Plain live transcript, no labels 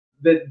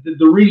that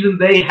the reason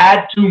they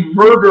had to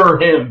murder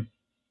him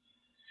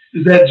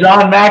is that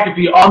John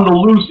McAfee on the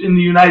loose in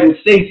the United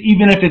States,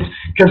 even if it's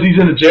because he's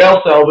in a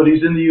jail cell, but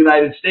he's in the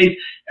United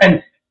States,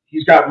 and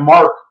he's got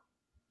Mark,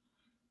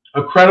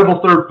 a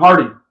credible third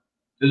party,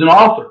 as an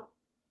author,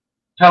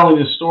 telling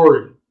his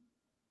story.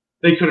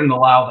 They couldn't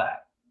allow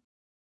that.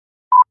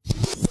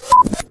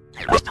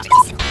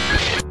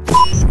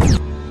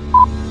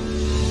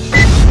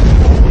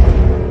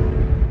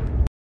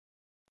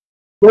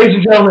 Ladies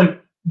and gentlemen,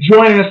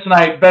 joining us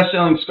tonight,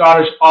 best-selling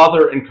Scottish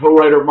author and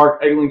co-writer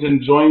Mark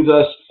Eglinton joins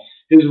us.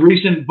 His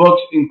recent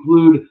books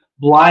include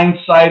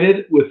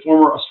Blindsided with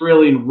former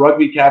Australian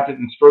rugby captain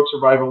and stroke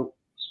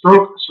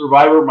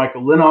survivor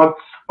Michael Linog.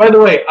 By the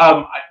way,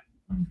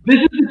 this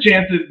is a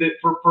chance that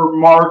for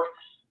Mark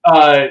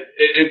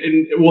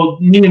well,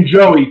 me and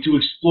Joey to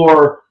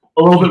explore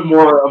a little bit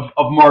more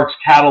of Mark's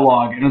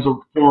catalog. And as a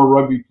former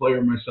rugby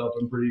player myself,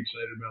 I'm pretty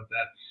excited about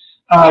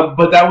that.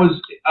 But that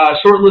was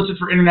shortlisted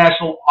for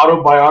International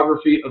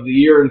Autobiography of the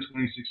Year in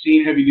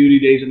 2016, Heavy Duty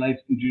Days and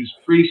Nights in Judas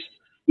Priest,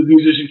 with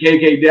musician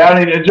KK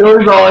Downey. And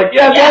Joey's all like,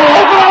 yes,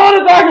 I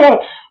want to talk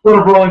about one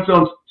of Rolling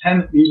Stone's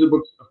 10 music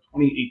books of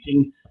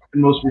 2018,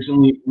 and most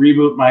recently,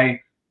 Reboot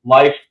My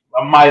Life,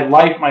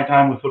 My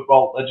Time with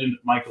Football legend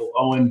Michael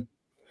Owen.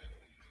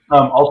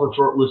 Also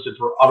shortlisted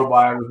for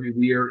Autobiography of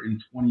the Year in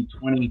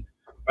 2020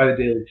 by the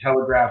Daily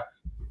Telegraph.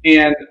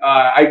 And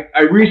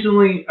I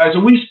recently, so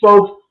we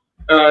spoke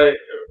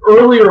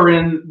earlier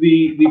in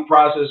the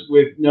process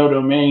with No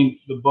Domain,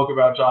 the book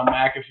about John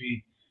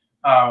McAfee,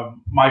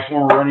 my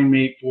former running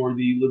mate for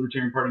the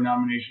Libertarian Party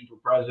nomination for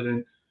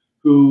president,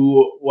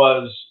 who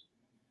was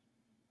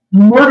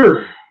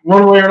murdered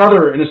one way or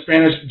another in a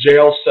Spanish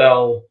jail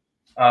cell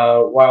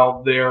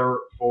while there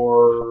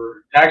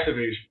for tax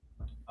evasion.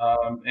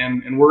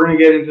 And we're going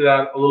to get into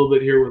that a little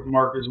bit here with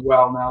Mark as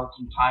well now that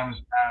some time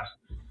has passed.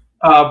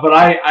 But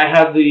I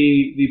had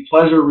the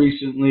pleasure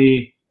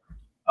recently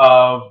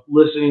of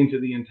listening to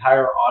the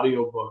entire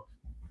audiobook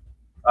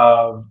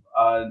of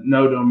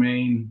No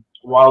Domain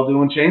while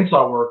doing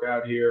chainsaw work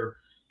out here.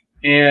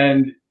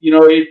 And, you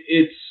know,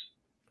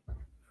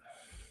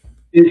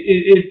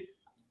 it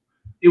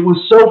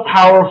was so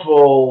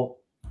powerful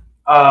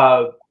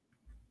for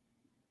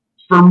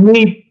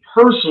me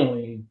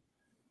personally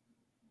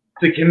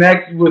to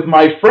connect with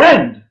my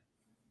friend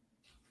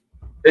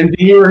and to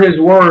hear his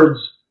words,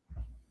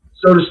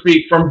 so to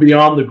speak, from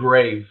beyond the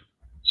grave.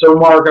 So,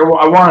 Mark, I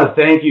want to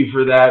thank you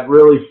for that,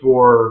 really,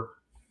 for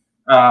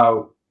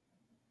for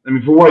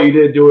what you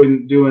did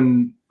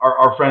doing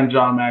our friend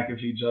John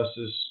McAfee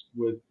justice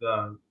with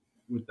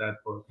that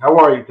book. How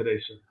are you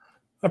today, sir?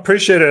 I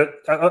appreciate it.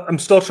 I'm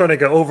still trying to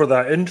get over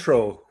that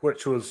intro,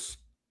 which was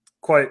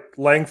quite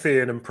lengthy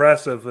and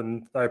impressive,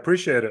 and I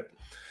appreciate it.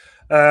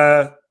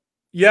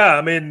 Yeah,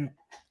 I mean,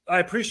 I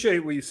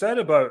appreciate what you said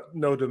about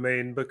No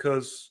Domain,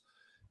 because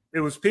it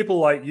was people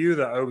like you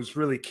that I was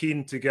really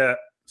keen to get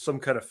some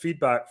kind of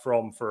feedback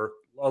from for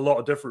a lot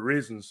of different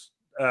reasons.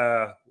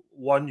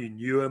 One, you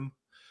knew him.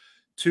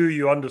 Two,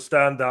 you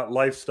understand that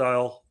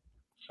lifestyle.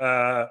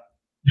 You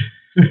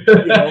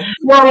know.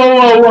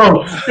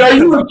 Whoa. Are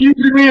you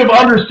accusing me of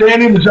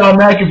understanding the John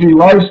McAfee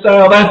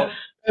lifestyle?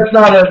 That's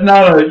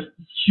not a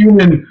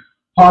human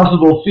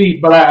possible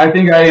feat, but I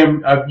think I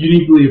am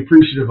uniquely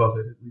appreciative of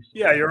it, at least.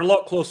 Yeah, you're a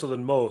lot closer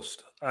than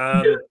most.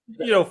 You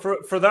know,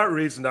 for that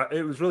reason,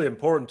 it was really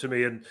important to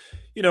me. And,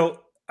 you know,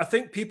 I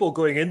think people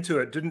going into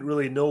it didn't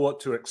really know what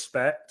to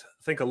expect.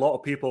 I think a lot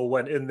of people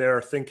went in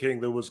there thinking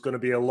there was going to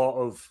be a lot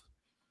of,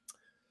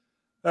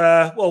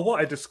 well,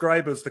 what I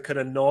describe as the kind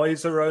of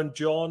noise around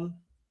John.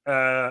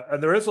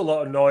 And there is a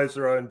lot of noise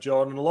around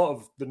John, and a lot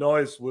of the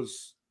noise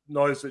was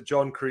noise that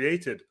John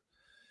created.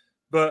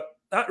 But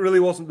that really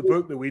wasn't the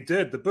book that we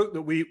did. The book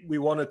that we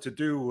wanted to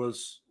do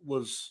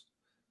was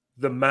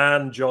the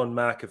man John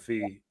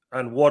McAfee,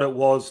 and what it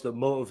was that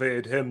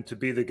motivated him to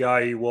be the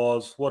guy he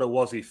was, what it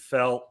was he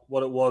felt,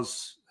 what it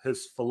was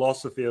his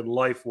philosophy in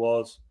life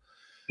was.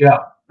 Yeah.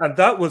 And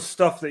that was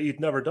stuff that he'd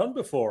never done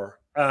before.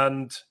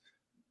 And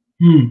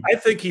I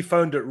think he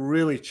found it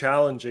really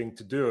challenging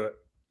to do it.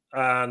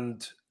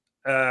 And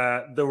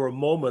there were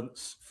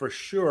moments for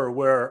sure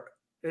where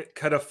it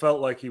kind of felt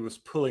like he was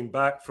pulling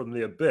back from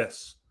the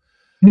abyss.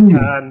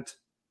 And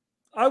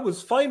I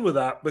was fine with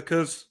that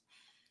because,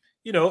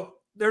 you know,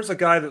 there's a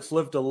guy that's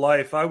lived a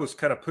life. I was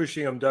kind of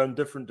pushing him down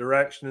different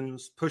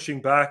directions,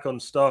 pushing back on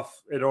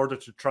stuff in order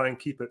to try and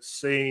keep it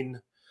sane,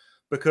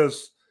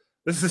 because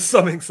this is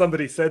something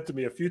somebody said to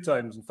me a few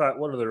times. In fact,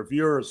 one of the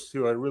reviewers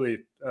who I really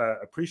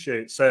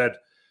appreciate said,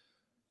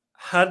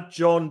 had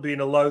John been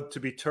allowed to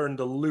be turned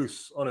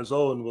loose on his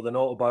own with an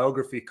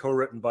autobiography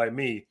co-written by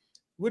me, it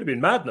would have been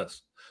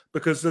madness,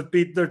 because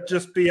there'd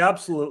just be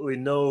absolutely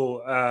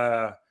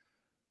no,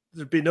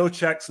 there'd be no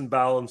checks and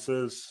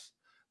balances.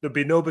 There'd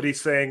be nobody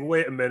saying,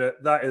 wait a minute,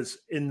 that is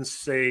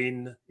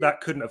insane. That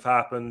couldn't have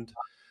happened.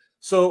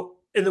 So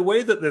in the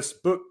way that this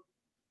book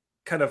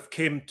kind of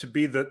came to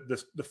be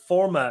the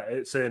format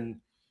it's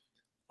in,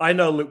 I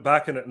now look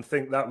back on it and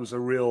think that was a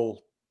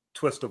real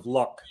twist of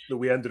luck that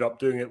we ended up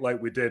doing it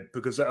like we did,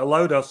 because it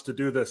allowed us to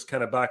do this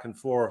kind of back and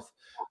forth.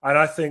 And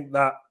I think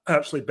that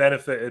actually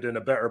benefited in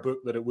a better book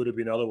than it would have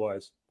been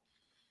otherwise.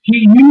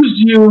 He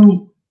used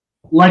you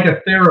like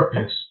a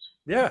therapist.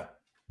 Yeah.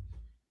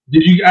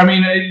 Did you? I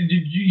mean,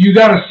 you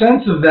got a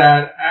sense of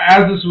that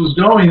as this was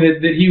going,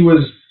 that he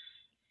was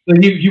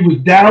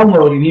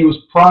downloading, he was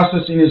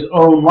processing his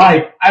own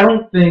life. I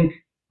don't think.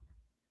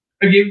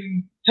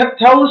 Again,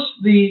 tell us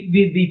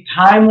the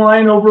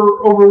timeline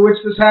over which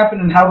this happened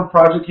and how the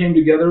project came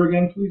together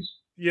again, please.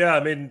 Yeah,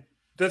 I mean,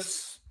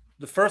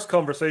 the first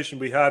conversation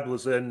we had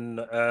was in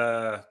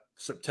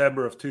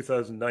September of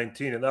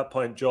 2019. At that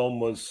point, John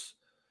was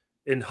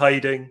in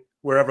hiding,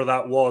 wherever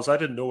that was. I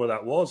didn't know where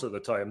that was at the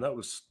time. That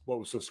was what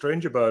was so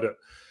strange about it.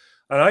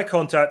 And I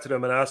contacted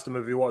him and asked him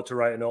if he wanted to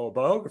write an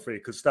autobiography,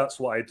 because that's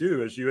what I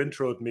do. As you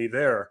introed me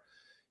there,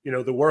 you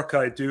know, the work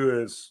I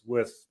do is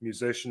with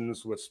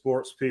musicians, with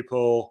sports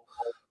people,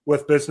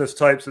 with business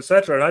types,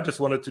 etc. And I just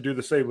wanted to do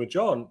the same with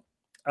John.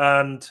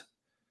 And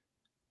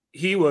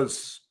he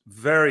was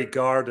very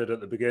guarded at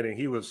the beginning.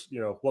 He was,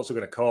 you know, what's it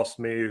going to cost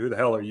me? Who the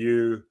hell are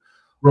you?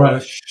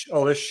 Right.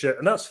 All this shit.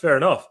 And that's fair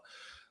enough.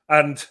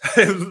 And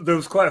there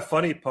was quite a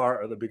funny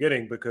part at the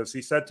beginning, because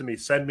he said to me,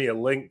 send me a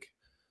link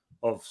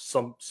of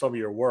some of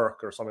your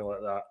work or something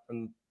like that.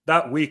 And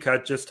that week I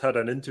just had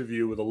an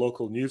interview with a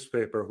local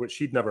newspaper, which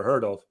he'd never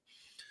heard of.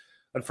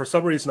 And for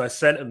some reason I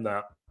sent him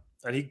that.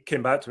 And he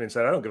came back to me and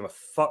said, I don't give a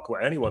fuck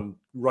what anyone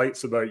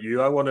writes about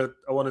you. I want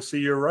to see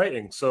your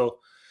writing. So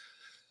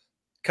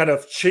kind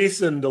of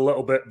chastened a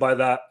little bit by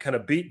that kind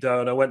of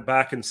beatdown, I went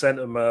back and sent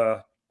him I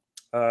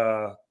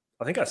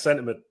think I sent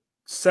him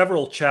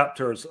several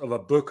chapters of a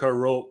book I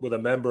wrote with a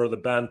member of the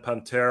band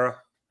Pantera.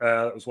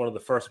 It was one of the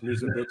first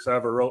music books I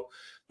ever wrote.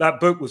 That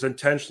book was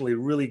intentionally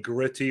really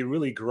gritty,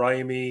 really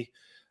grimy,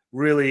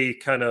 really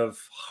kind of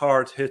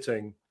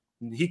hard-hitting.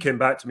 He came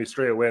back to me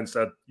straight away and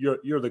said,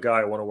 you're the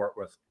guy I want to work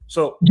with.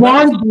 So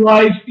John's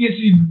life,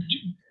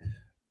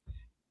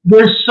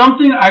 there's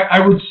something I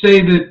would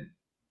say that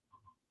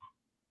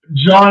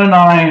John and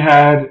I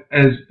had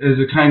as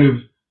a kind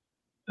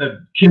of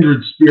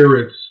kindred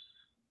spirits,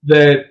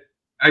 that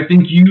I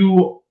think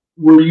you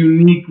were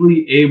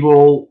uniquely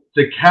able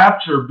to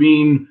capture,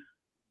 being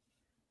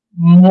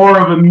more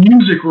of a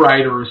music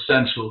writer,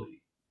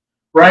 essentially,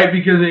 right?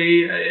 Because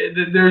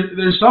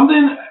there's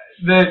something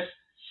that,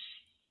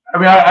 I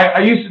mean, I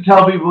used to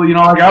tell people, you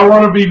know, like, I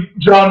want to be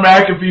John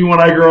McAfee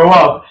when I grow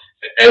up,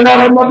 and that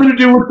had nothing to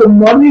do with the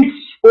money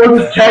or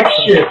the tech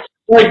shit.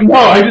 Like, no,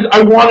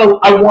 I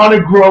want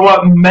to grow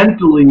up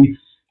mentally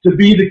to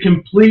be the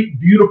complete,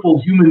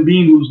 beautiful human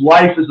being whose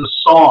life is a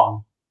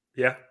song.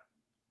 Yeah.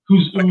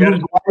 Whose life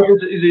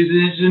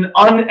is an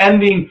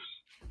unending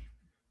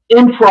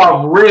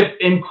improv riff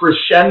in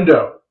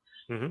crescendo.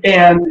 Mm-hmm.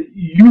 And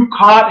you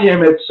caught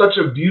him at such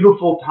a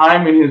beautiful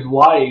time in his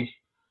life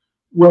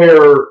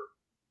where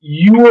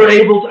you were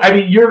able to, I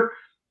mean,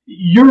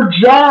 your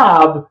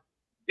job,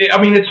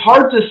 I mean, it's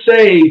hard to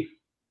say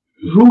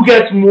who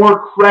gets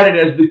more credit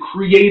as the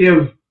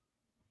creative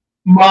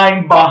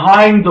mind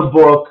behind the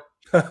book,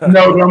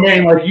 No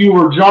Domain, like you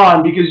or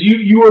John, because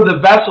you were the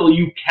vessel,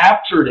 you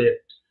captured it,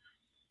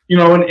 you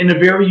know, in a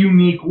very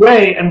unique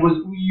way, and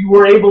you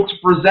were able to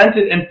present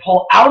it and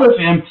pull out of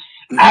him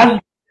as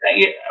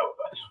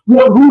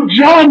who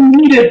John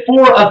needed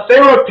for a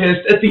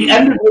therapist at the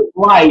end of his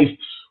life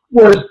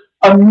was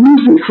a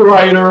music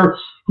writer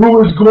who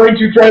was going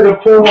to try to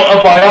pull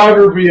a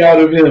biography out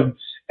of him.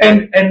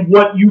 And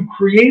what you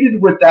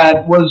created with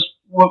that was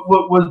what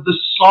was the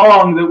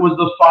song that was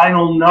the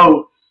final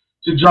note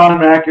to John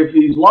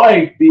McAfee's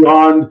life,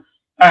 beyond,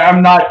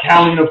 I'm not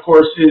counting, of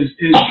course, his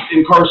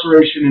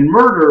incarceration and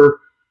murder.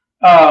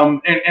 I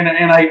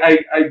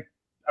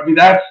mean,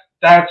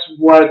 that's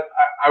what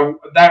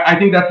I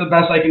think that's the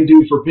best I can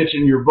do for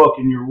pitching your book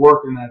and your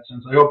work in that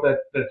sense. I hope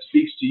that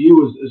speaks to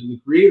you as the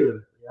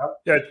creator.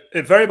 Yeah,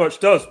 it very much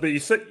does. But you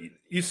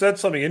said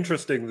something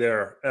interesting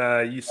there.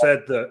 You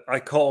said that I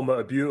caught him at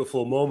a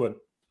beautiful moment.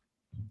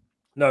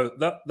 Now,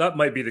 that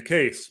might be the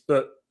case,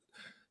 but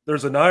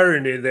there's an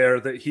irony there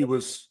that he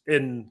was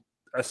in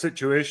a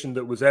situation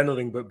that was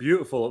anything but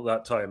beautiful at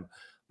that time.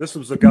 This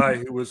was a guy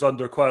who was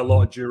under quite a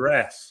lot of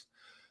duress.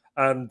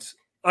 And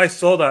I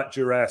saw that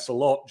duress a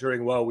lot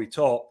while we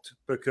talked,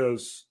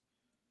 because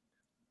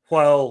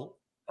while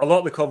a lot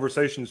of the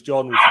conversations,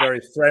 John was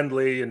very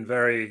friendly and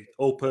very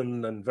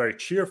open and very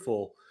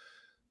cheerful,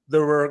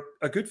 there were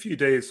a good few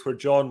days where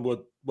John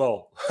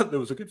there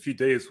was a good few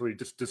days where he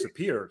just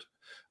disappeared.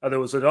 And there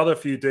was another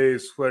few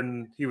days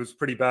when he was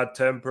pretty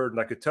bad-tempered,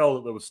 and I could tell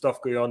that there was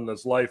stuff going on in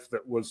his life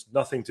that was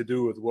nothing to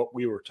do with what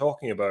we were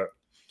talking about.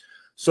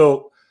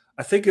 So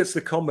I think it's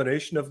the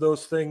combination of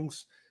those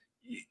things.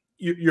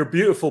 Your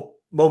beautiful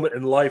moment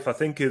in life, I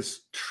think,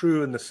 is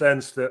true in the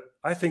sense that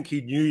I think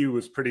he knew he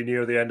was pretty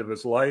near the end of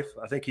his life.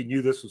 I think he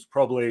knew this was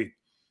probably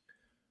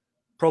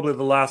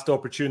the last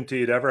opportunity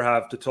he'd ever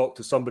have to talk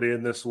to somebody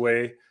in this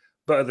way.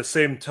 But at the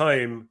same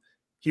time,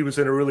 he was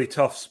in a really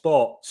tough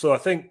spot. So I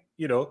think,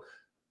 you know,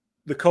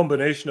 the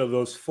combination of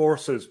those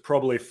forces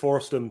probably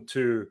forced him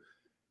to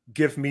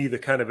give me the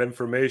kind of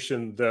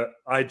information that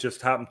I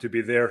just happen to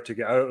be there to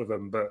get out of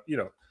him. But you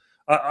know,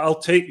 I'll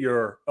take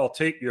your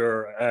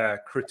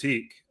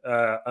critique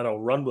and I'll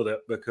run with it,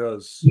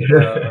 because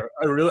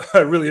I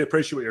really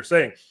appreciate what you're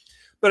saying.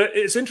 But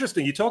it's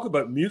interesting. You talk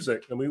about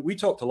music, and we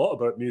talked a lot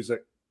about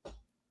music,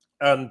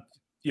 and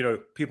you know,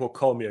 people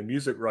call me a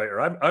music writer.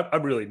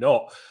 I'm really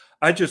not.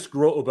 I just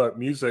wrote about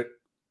music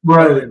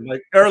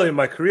early in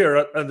my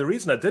career, and the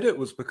reason I did it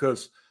was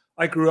because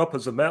I grew up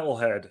as a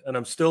metalhead, and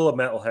I'm still a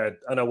metalhead,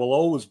 and I will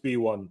always be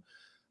one.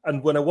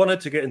 And when I wanted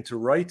to get into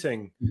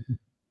writing,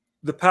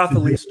 the path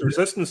of least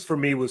resistance for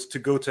me was to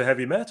go to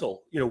heavy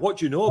metal. You know, what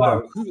do you know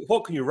about?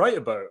 What can you write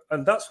about?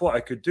 And that's what I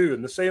could do.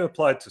 And the same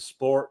applied to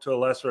sport to a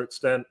lesser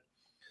extent.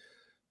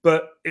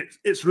 But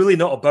it's really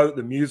not about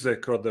the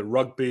music or the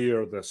rugby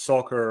or the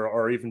soccer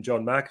or even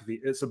John McAfee.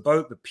 It's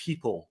about the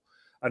people.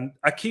 And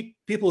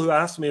people who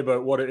ask me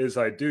about what it is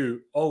I do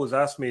always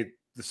ask me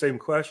the same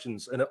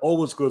questions. And it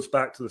always goes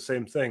back to the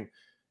same thing.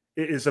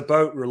 It is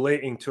about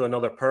relating to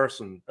another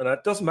person. And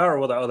it doesn't matter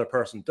what that other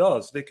person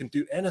does. They can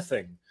do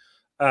anything.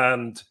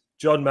 And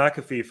John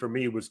McAfee, for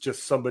me, was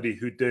just somebody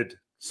who did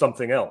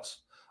something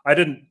else. I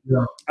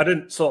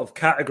didn't sort of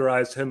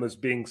categorize him as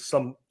being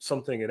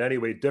something in any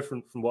way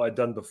different from what I'd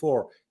done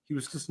before. He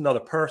was just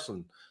another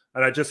person.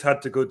 And I just had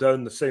to go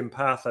down the same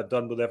path I'd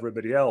done with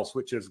everybody else,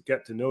 which is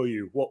get to know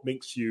you, what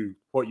makes you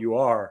what you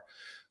are,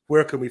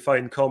 where can we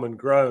find common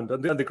ground.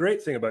 And the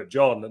great thing about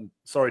John, and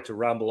sorry to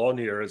ramble on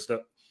here, is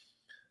that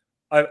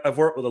I've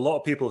worked with a lot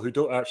of people who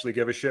don't actually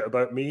give a shit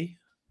about me.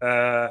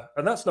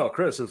 And that's not a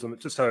criticism,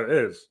 it's just how it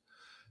is.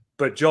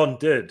 But John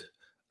did.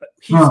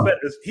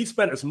 He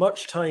spent as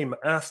much time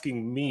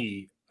asking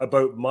me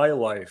about my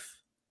life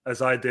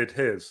as I did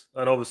his.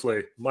 And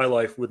obviously, my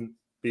life wouldn't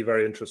be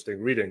very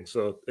interesting reading,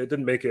 so it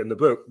didn't make it in the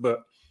book. But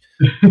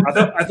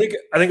I think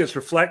it's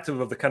reflective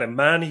of the kind of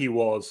man he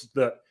was,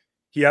 that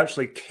he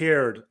actually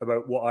cared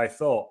about what I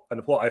thought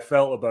and what I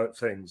felt about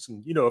things.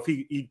 And, you know, if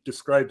he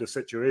described a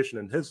situation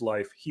in his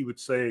life, he would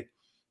say,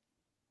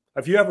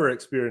 have you ever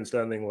experienced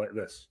anything like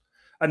this?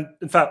 And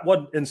in fact,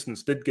 one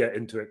instance did get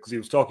into it because he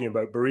was talking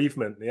about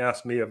bereavement. And he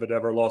asked me if I'd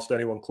ever lost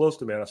anyone close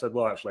to me. And I said,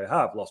 well, actually, I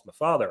have lost my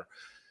father.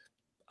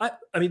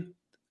 I mean,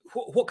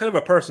 what kind of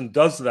a person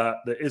does that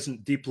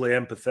isn't deeply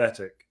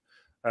empathetic?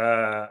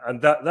 And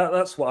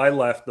that's what I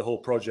left the whole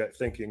project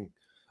thinking.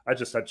 I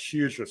just had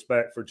huge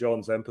respect for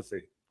John's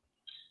empathy.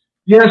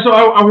 Yeah, so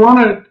I want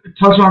to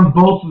touch on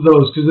both of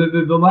those, because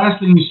the last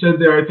thing you said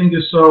there, I think,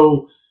 is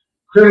so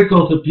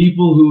critical to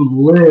people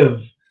who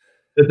live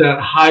at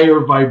that higher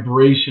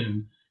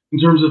vibration in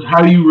terms of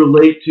how you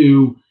relate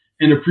to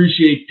and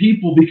appreciate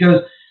people,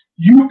 because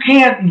you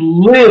can't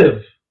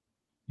live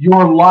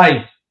your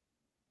life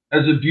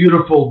as a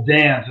beautiful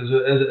dance, as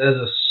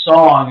a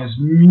song, as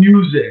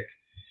music,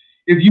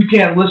 if you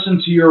can't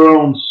listen to your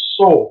own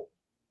soul,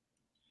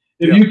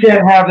 if you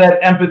can't have that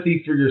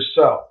empathy for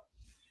yourself.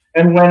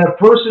 And when a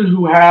person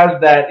who has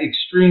that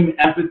extreme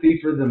empathy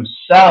for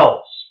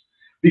themselves,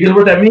 because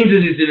what that means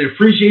is it's an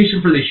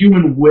appreciation for the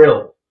human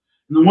will,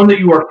 and the one that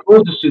you are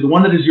closest to, the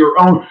one that is your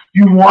own,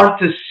 you want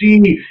to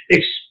see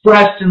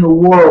expressed in the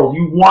world.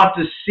 You want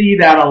to see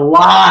that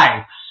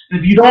alive. And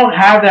if you don't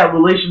have that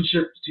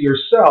relationship to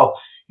yourself,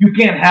 you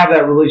can't have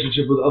that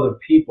relationship with other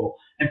people.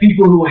 And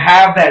people who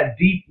have that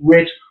deep,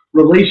 rich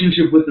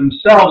relationship with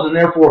themselves and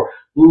therefore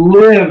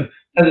live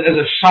as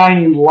a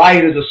shining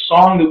light, as a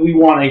song that we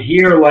want to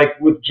hear, like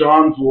with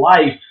John's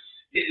life,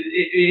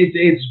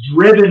 it's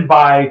driven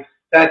by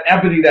that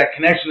empathy, that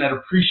connection, that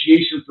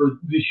appreciation for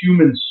the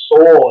human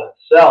soul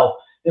itself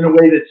in a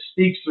way that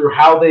speaks through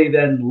how they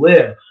then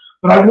live.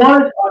 But I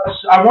want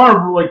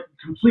to like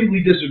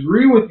completely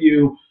disagree with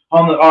you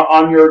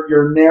on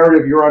your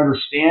narrative, your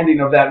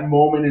understanding of that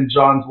moment in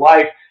John's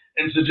life,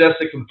 and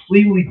suggest a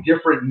completely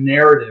different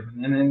narrative.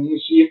 And then you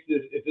see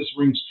if this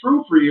rings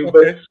true for you.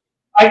 Okay.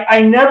 But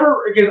I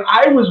never, because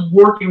I was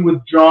working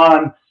with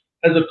John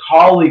as a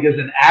colleague, as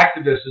an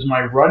activist, as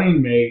my running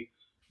mate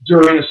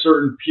during a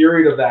certain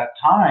period of that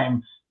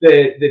time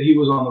that he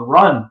was on the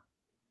run.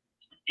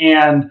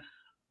 And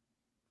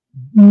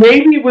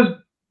maybe it was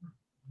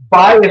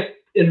biased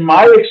in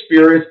my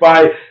experience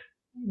by,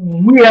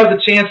 we have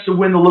the chance to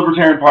win the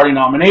Libertarian Party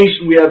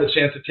nomination. We have the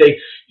chance to take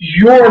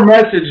your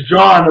message,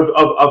 John,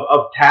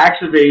 of tax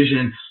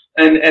evasion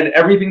and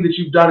everything that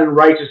you've done in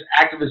righteous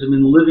activism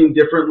and living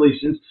differently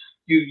since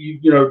you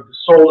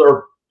sold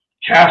or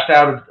cashed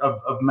out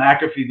of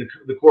McAfee,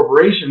 the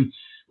corporation,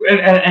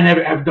 and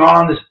have gone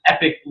on this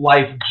epic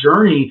life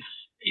journey.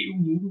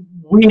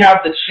 We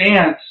have the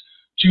chance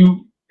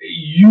to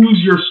use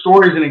your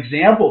story as an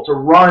example, to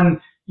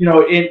run,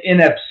 in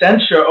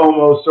absentia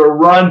almost, or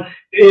run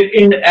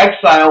in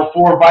exile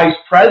for vice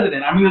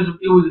president. I mean,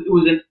 it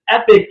was an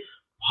epic,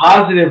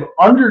 positive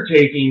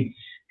undertaking.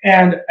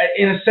 And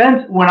in a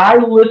sense, when I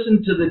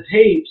listen to the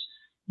tapes,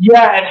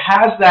 yeah, it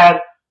has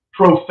that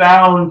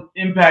profound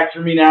impact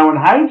for me now in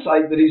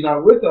hindsight that he's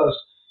not with us.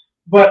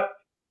 But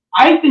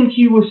I think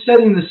he was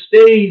setting the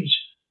stage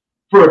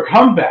for a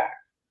comeback.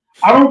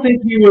 I don't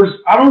think he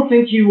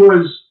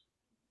was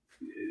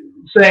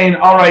saying,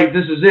 all right,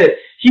 this is it.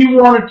 He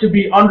wanted to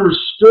be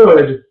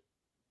understood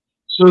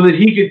so that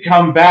he could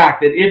come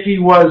back, that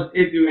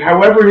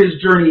however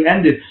his journey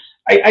ended,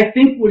 I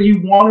think what he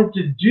wanted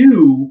to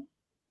do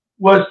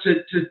was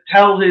to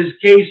tell his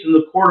case in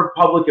the court of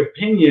public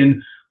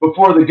opinion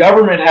before the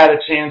government had a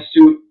chance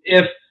to,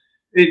 if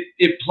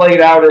it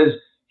played out as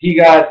he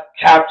got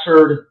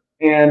captured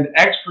and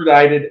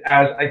extradited,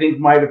 as I think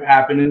might have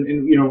happened.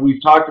 And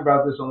we've talked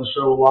about this on the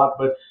show a lot,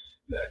 but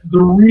the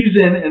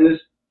reason, and this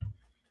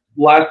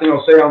last thing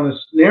I'll say on this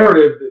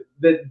narrative,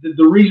 that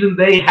the reason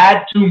they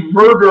had to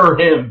murder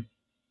him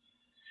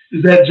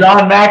is that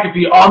John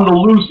McAfee, on the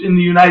loose in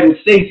the United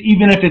States,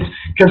 even if it's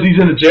because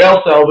he's in a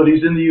jail cell, but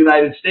he's in the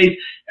United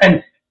States,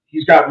 and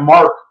he's got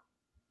Mark,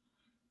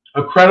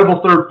 a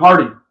credible third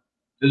party,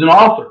 as an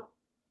author,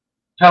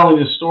 telling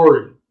his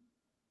story.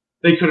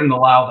 They couldn't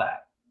allow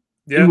that.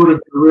 Yeah. He would have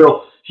been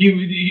real.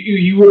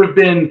 He would have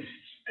been.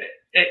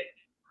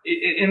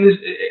 In this,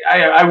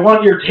 I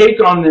want your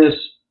take on this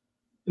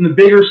in the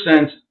bigger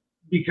sense,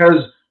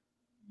 because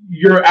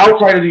you're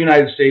outside of the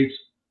United States,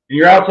 and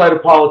you're outside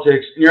of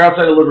politics, and you're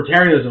outside of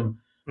libertarianism.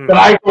 But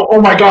I go,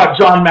 oh my God,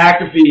 John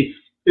McAfee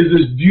is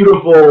this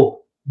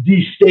beautiful,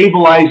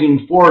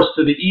 destabilizing force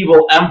to the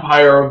evil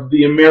empire of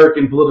the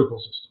American political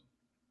system.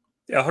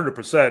 Yeah,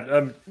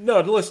 100%. No,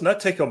 listen, I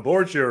take on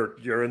board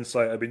your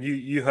insight. I mean,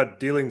 you had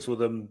dealings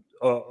with him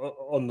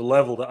on the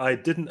level that I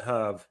didn't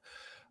have.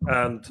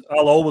 And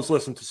I'll always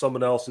listen to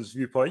someone else's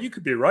viewpoint. You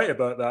could be right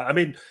about that. I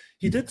mean,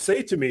 he did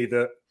say to me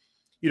that,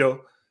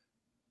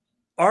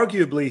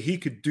 arguably he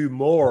could do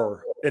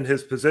more in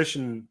his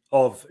position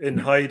of in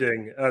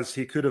hiding as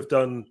he could have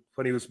done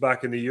when he was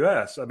back in the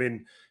US. I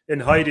mean, in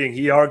hiding,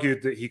 he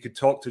argued that he could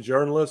talk to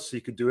journalists,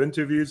 he could do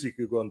interviews, he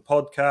could go on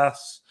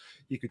podcasts,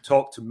 he could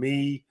talk to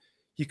me,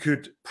 he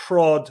could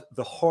prod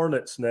the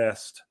hornet's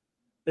nest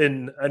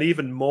in an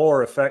even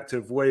more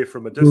effective way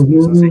from a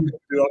distance as he could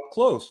do up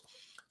close.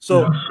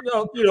 So,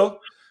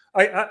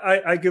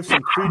 I give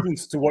some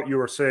credence to what you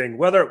were saying.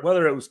 Whether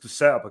it was to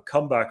set up a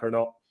comeback or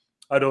not,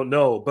 I don't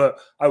know. But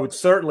I would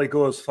certainly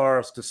go as far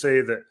as to say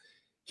that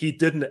he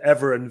didn't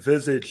ever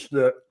envisage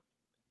that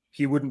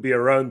he wouldn't be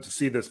around to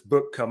see this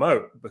book come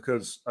out.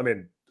 Because, I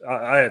mean,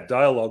 I had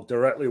dialogue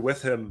directly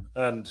with him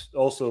and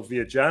also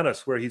via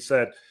Janice, where he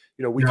said,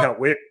 we can't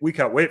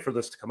wait for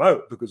this to come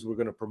out because we're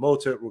going to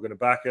promote it, we're going to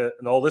back it,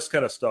 and all this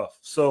kind of stuff.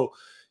 So,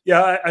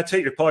 yeah, I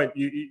take your point.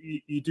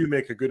 You do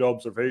make a good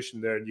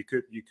observation there, and you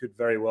could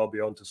very well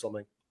be onto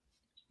something.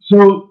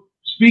 So,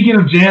 speaking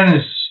of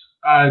Janice,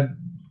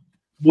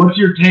 what's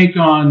your take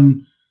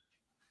on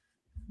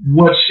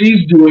what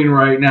she's doing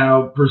right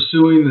now,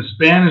 pursuing the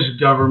Spanish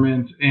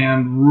government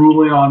and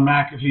ruling on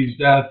McAfee's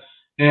death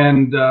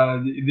and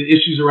the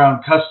issues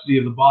around custody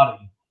of the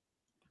body?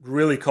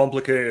 Really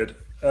complicated.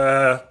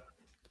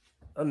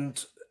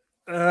 And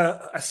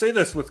I say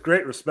this with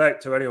great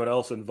respect to anyone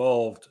else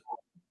involved,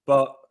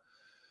 but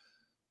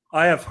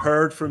I have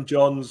heard from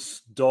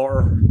John's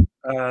daughter,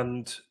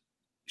 and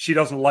she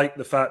doesn't like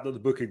the fact that the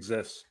book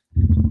exists.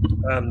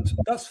 And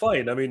that's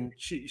fine. I mean,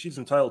 she's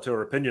entitled to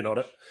her opinion on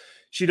it.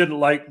 She didn't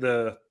like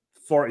the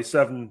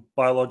 47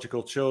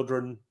 biological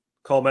children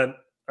comment.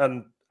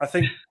 And I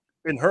think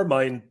in her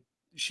mind,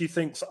 she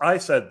thinks I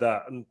said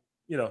that. And,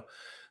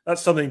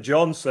 that's something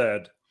John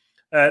said.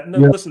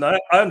 Listen, I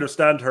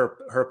understand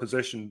her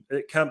position.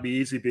 It can't be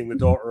easy being the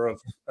daughter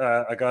of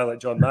a guy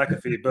like John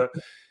McAfee, but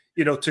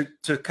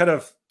to kind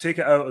of take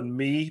it out on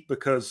me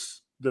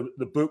because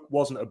the book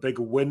wasn't a big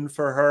win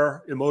for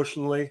her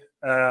emotionally,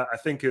 I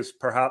think is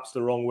perhaps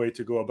the wrong way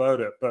to go about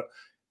it. But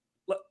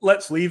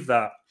let's leave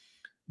that.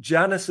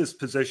 Janice's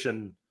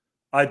position,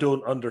 I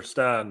don't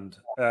understand.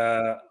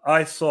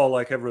 I saw,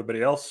 like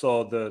everybody else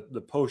saw,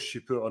 the post she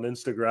put on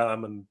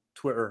Instagram and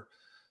Twitter.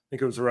 I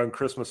think it was around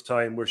Christmas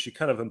time, where she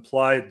kind of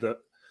implied that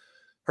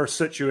her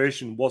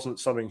situation wasn't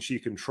something she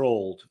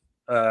controlled.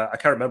 I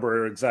can't remember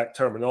her exact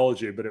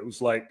terminology, but it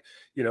was like,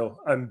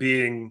 I'm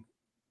being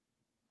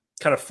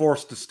kind of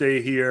forced to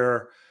stay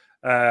here,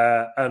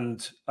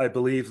 and I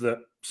believe that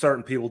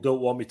certain people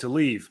don't want me to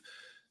leave.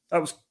 That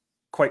was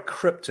quite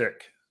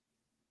cryptic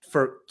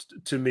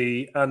to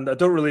me, and I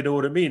don't really know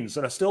what it means,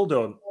 and I still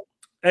don't.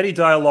 Any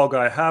dialogue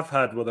I have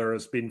had with her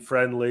has been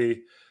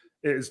friendly.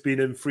 It has been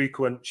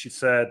infrequent. She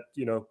said,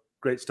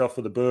 great stuff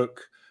for the book.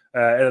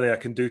 Anything I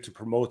can do to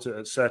promote it,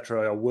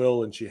 etc., I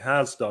will, and she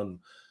has done.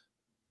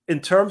 In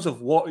terms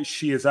of what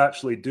she is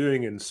actually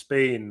doing in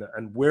Spain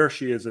and where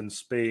she is in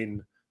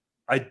Spain,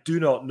 I do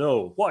not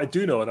know. What I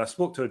do know, and I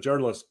spoke to a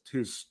journalist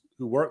who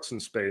works in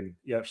Spain.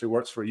 He actually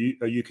works for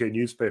a UK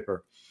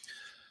newspaper.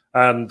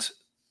 And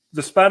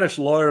the Spanish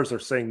lawyers are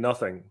saying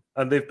nothing.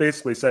 And they've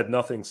basically said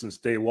nothing since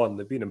day one.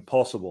 They've been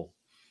impossible.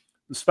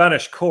 The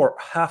Spanish court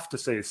have to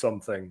say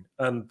something.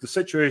 And the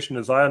situation,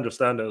 as I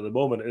understand it at the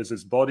moment, is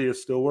his body is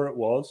still where it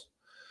was.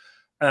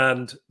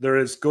 And there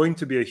is going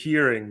to be a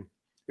hearing.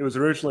 It was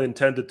originally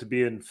intended to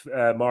be in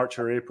March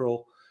or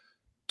April,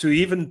 to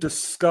even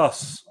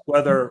discuss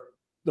whether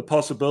the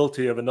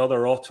possibility of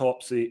another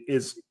autopsy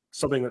is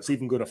something that's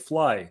even going to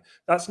fly.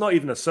 That's not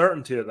even a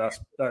certainty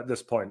at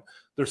this point.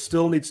 There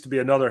still needs to be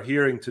another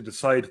hearing to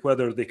decide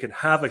whether they can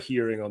have a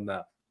hearing on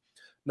that.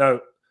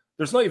 Now,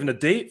 there's not even a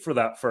date for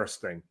that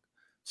first thing.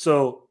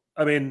 So,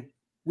 I mean,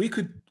 we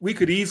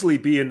could easily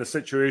be in a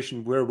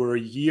situation where we're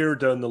a year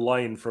down the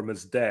line from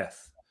his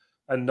death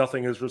and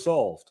nothing is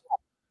resolved.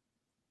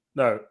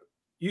 Now,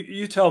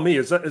 you tell me,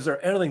 is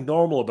there anything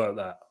normal about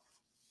that?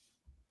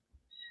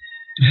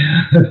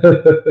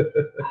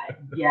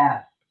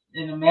 Yes.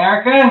 In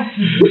America?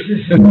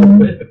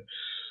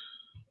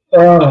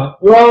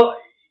 Well,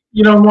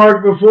 you know,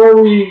 Mark,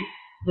 before we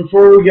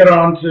get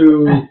on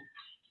to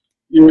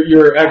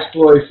your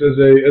exploits as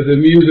a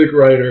music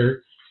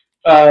writer,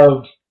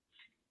 I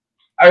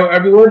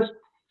mean,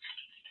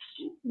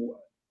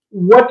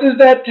 what does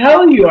that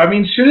tell you? I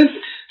mean,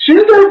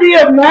 shouldn't there be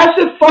a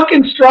massive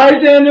fucking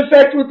Streisand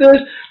effect with this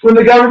when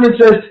the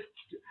government says,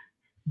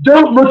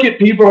 don't look at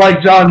people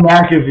like John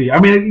McAfee? I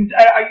mean,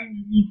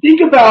 you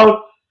think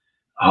about,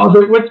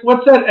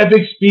 what's that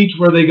epic speech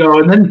where they go,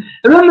 and then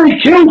they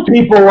kill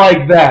people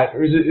like that?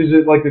 Or is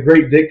it like the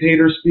Great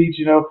Dictator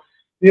speech?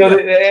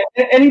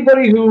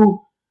 Anybody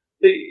who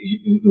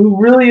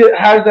really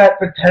has that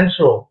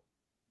potential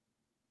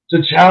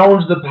to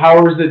challenge the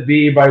powers that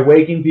be by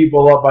waking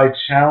people up, by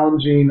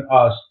challenging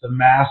us, the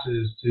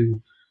masses,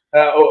 to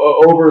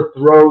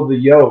overthrow the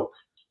yoke,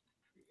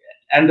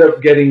 end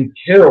up getting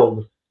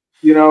killed.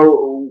 You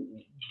know,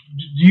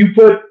 do you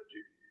put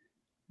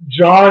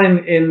John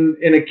in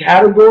a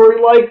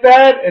category like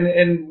that?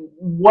 And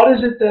what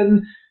is it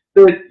then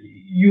that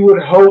you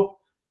would hope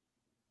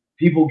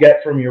people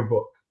get from your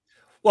book?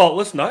 Well,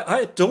 listen,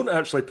 I don't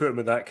actually put him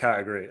in that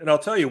category, and I'll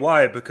tell you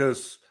why.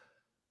 Because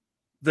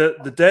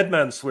the dead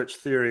man switch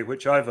theory,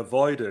 which I've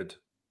avoided,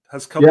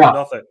 has come to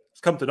nothing.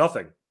 It's come to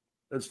nothing.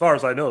 As far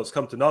as I know, it's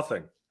come to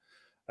nothing.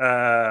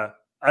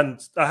 And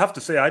I have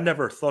to say, I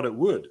never thought it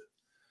would.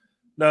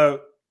 Now,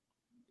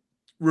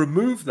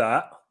 remove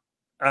that,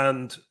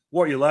 and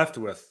what you're left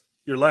with?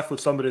 You're left with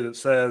somebody that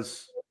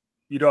says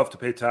you don't have to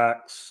pay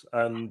tax,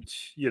 and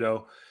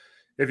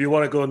if you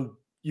want to go and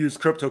use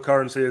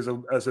cryptocurrency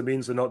as a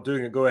means of not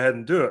doing it, go ahead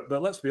and do it.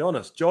 But let's be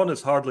honest, John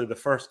is hardly the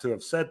first to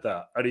have said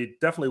that, and he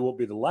definitely won't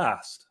be the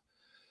last.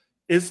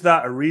 Is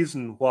that a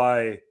reason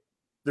why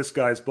this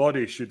guy's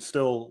body should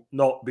still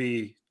not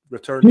be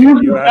returned to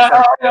the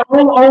US?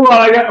 Hold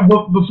on,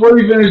 before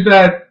you finish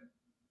that,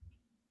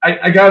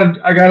 I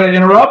gotta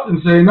interrupt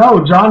and say,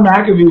 no, John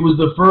McAfee was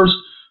the first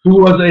who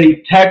was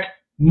a tech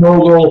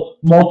mogul,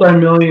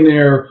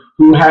 multimillionaire,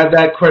 who had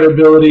that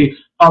credibility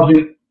of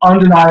an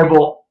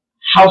undeniable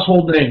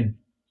household name.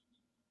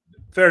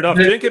 Fair enough.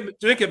 Do you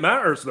think it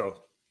matters, though?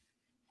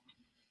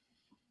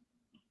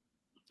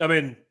 I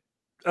mean,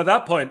 at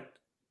that point,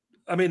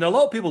 a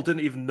lot of people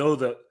didn't even know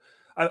that.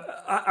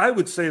 I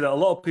would say that a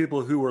lot of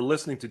people who were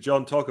listening to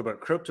John talk about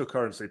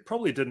cryptocurrency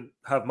probably didn't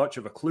have much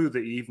of a clue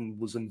that he even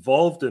was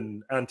involved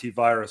in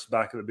antivirus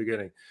back at the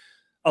beginning.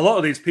 A lot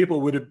of these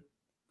people would have,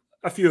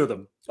 a few of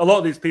them, a lot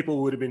of these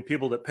people would have been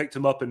people that picked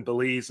him up in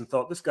Belize and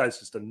thought, this guy's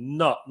just a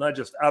nut, and I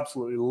just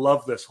absolutely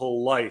love this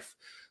whole life.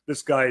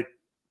 This guy,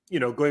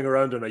 going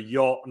around on a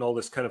yacht and all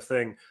this kind of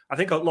thing. I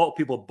think a lot of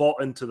people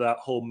bought into that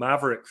whole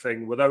maverick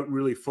thing without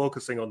really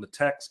focusing on the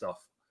tech stuff.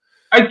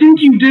 I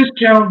think you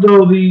discount,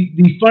 though,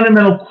 the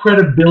fundamental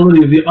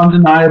credibility of the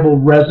undeniable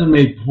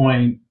resume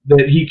point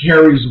that he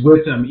carries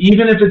with him.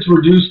 Even if it's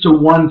reduced to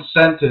one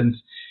sentence,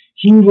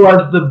 he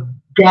was the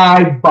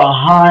guy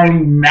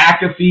behind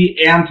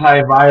McAfee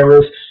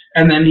antivirus,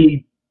 and then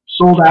he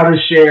sold out a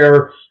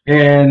share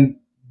and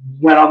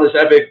went on this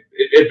epic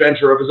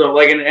adventure of his own.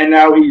 And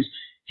now he's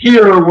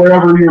here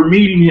wherever you're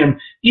meeting him.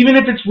 Even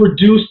if it's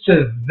reduced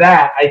to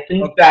that, I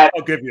think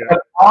I'll give you an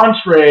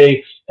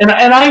entree.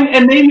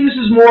 And maybe this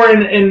is more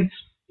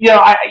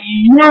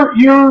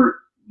you're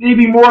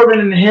maybe more of an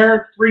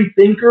inherent free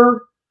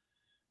thinker,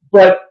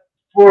 but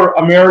for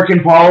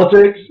American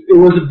politics, it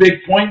was a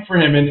big point for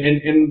him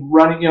in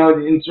running,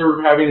 in sort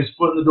of having his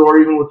foot in the door,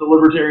 even with the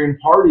Libertarian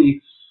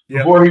Party,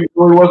 before he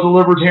was a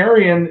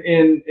libertarian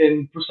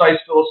in precise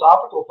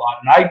philosophical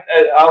thought.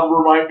 And I'll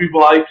remind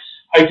people, I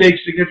take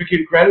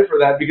significant credit for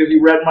that because he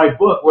read my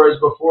book, whereas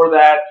before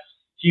that,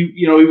 he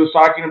was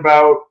talking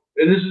about,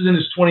 and this is in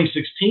his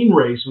 2016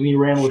 race when he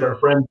ran with our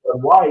friend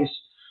Bud Weiss.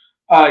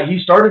 He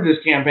started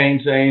this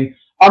campaign saying,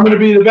 I'm going to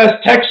be the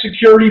best tech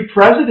security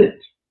president.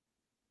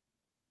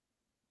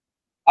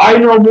 I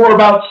know more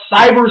about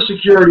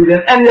cybersecurity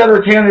than any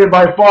other candidate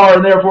by far,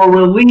 and therefore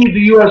will lead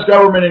the U.S.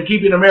 government in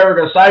keeping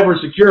America cyber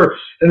secure.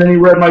 And then he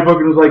read my book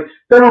and was like,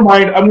 never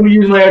mind, I'm going to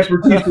use my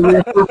expertise to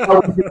get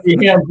the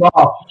hands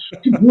off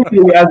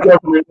completely as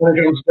government when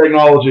it comes to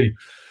technology.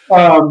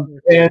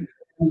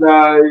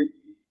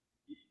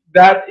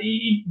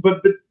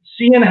 But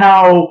seeing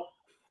how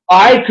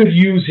I could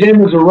use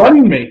him as a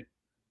running mate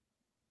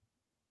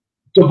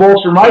to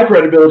bolster my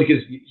credibility,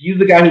 because he's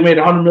the guy who made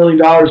 $100 million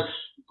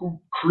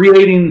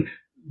creating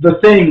the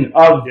thing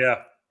of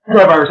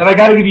coronavirus. And I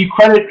got to give you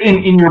credit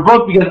in your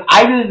book because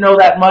I didn't know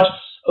that much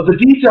of the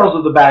details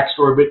of the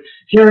backstory, but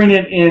hearing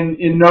it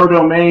in No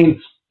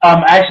Domain,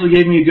 actually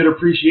gave me a good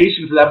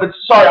appreciation for that. But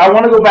sorry, I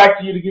want to go back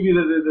to you to give you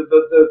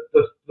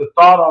the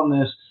thought on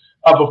this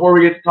before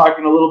we get to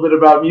talking a little bit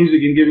about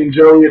music and giving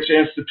Joey a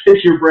chance to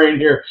pick your brain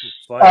here.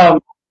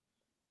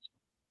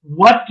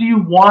 What do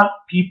you want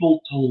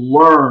people to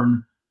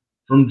learn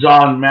from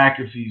John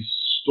McAfee's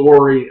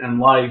story and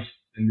life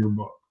in your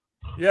book?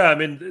 Yeah, I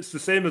mean, it's the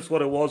same as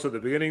what it was at the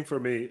beginning for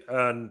me.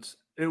 And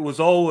it was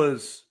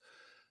always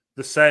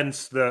the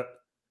sense that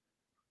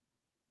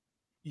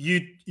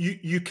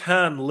you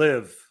can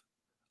live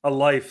a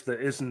life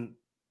that isn't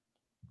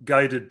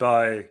guided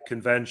by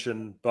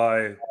convention,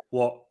 by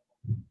what,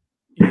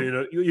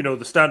 the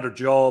standard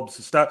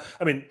jobs.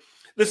 I mean,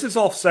 this is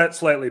offset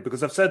slightly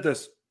because I've said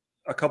this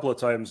a couple of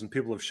times and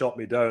people have shot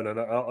me down, and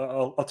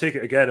I'll take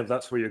it again if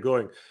that's where you're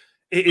going.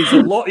 It is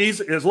a lot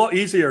easier. It's a lot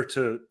easier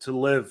to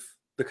live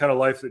the kind of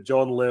life that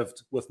John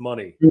lived with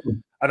money.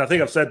 And I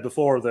think I've said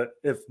before that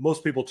if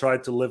most people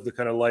tried to live the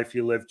kind of life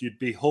he lived, you'd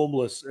be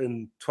homeless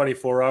in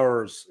 24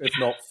 hours, if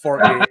not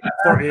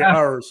 48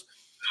 hours.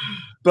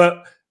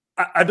 But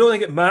I don't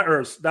think it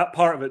matters. That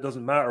part of it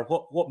doesn't matter.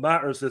 What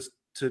matters is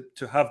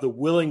to have the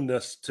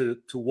willingness to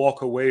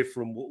walk away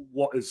from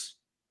what is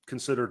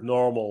considered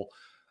normal,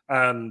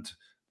 and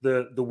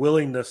the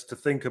willingness to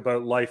think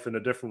about life in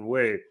a different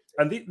way.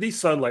 And these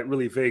sound like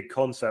really vague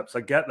concepts.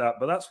 I get that,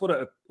 but that's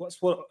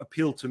what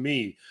appealed to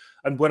me.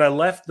 And when I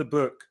left the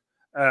book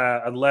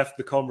and left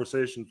the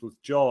conversations with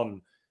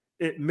John,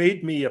 it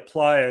made me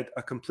apply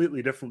a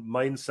completely different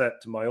mindset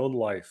to my own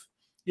life.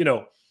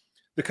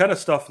 The kind of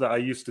stuff that I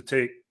used to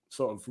take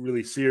sort of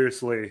really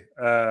seriously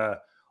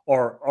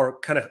or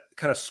kind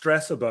of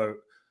stress about,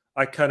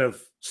 I kind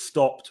of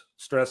stopped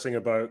stressing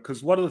about,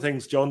 because one of the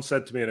things John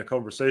said to me in a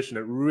conversation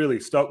that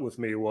really stuck with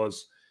me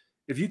was,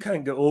 if you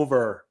can't get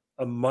over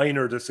a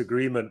minor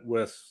disagreement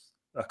with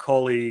a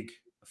colleague,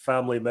 a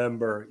family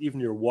member, even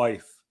your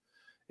wife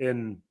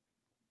in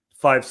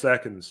 5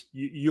 seconds,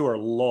 you are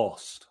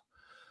lost,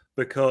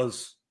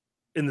 because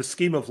in the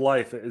scheme of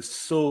life, it is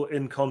so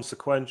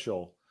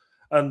inconsequential.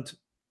 And,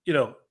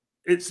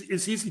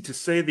 it's easy to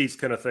say these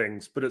kind of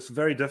things, but it's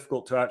very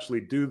difficult to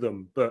actually do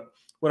them. But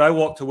when I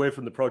walked away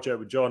from the project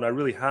with John, I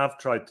really have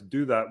tried to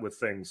do that with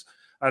things.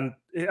 And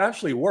it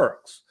actually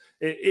works.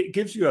 It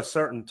gives you a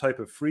certain type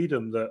of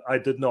freedom that I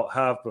did not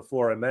have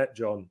before I met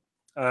John.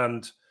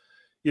 And,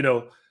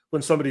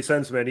 when somebody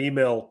sends me an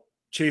email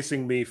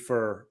chasing me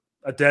for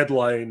a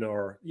deadline,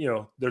 or,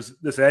 there's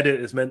this edit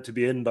is meant to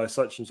be in by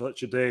such and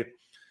such a day,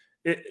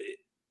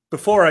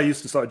 before I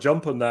used to sort of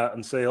jump on that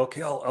and say,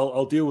 okay,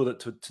 I'll deal with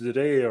it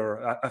today,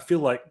 or I feel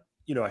like,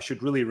 I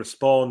should really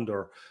respond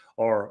or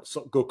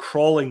sort of go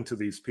crawling to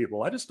these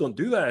people. I just don't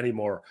do that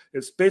anymore.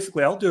 It's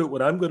basically, I'll do it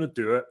when I'm going to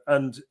do it.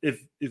 And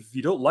if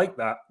you don't like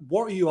that,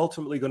 what are you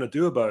ultimately going to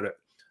do about it?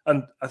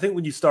 And I think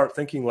when you start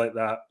thinking like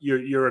that,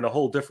 you're in a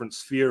whole different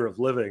sphere of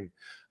living.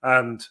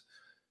 And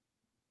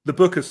the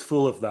book is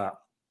full of that.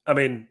 I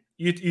mean,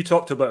 you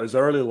talked about his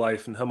early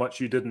life and how much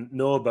you didn't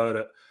know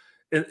about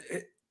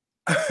it.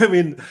 I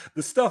mean,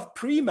 the stuff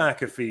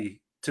pre-McAfee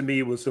to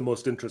me was the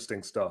most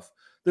interesting stuff.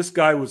 This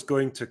guy was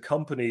going to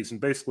companies and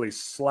basically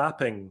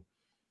slapping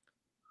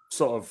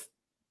sort of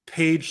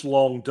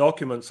page-long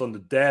documents on the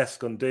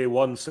desk on day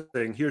one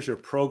saying, here's your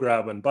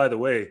program, and by the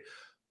way,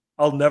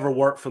 I'll never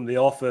work from the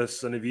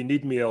office, and if you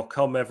need me, I'll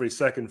come every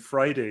second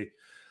Friday.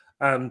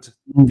 And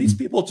these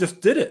people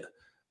just did it.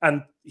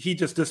 And he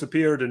just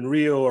disappeared in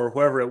Rio or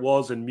wherever it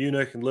was in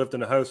Munich and lived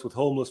in a house with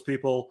homeless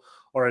people,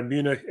 or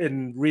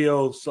in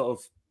Rio, sort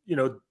of,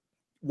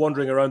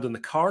 wandering around in the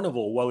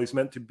carnival while he's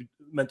meant to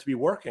be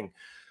working.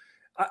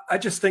 I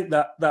just think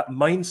that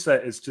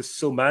mindset is just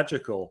so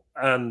magical.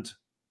 And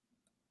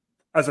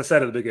as I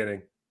said at the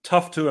beginning,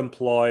 tough to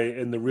employ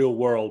in the real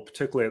world,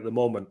 particularly at the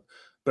moment.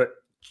 But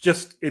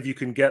just if you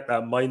can get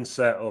that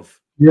mindset of,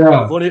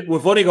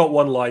 we've only got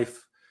one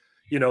life,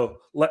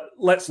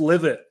 let's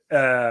live it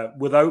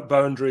without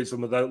boundaries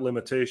and without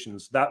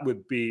limitations. That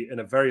would be, in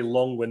a very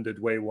long-winded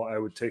way, what I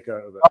would take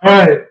out of it. All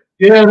right.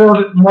 Yeah,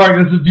 no, Mark,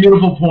 that's a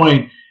beautiful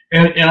point.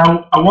 And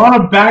I want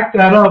to back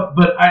that up,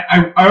 but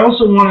I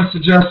also want to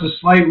suggest a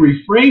slight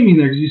reframing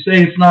there, because you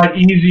say it's not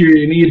easy, or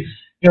you need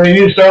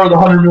to start with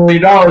 $100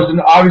 million,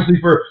 and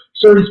obviously for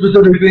certain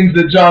specific things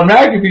that John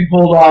McAfee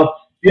pulled off,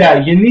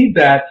 yeah, you need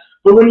that.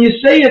 But when you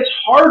say it's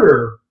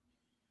harder,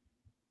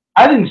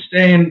 I think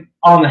staying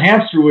on the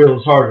hamster wheel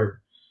is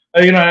harder.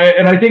 And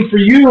I think for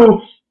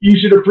you, you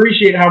should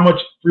appreciate how much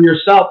for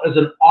yourself as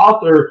an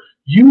author,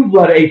 you've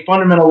led a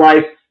fundamental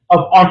life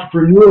of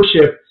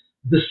entrepreneurship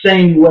the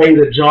same way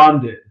that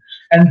John did.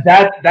 And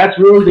that's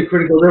really the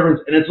critical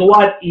difference. And it's a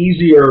lot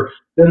easier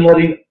than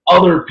letting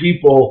other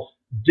people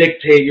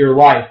dictate your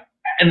life.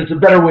 And it's a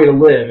better way to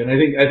live. And I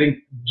think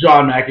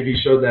John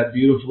McAfee showed that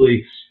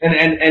beautifully. And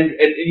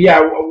yeah,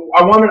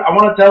 I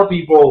want to tell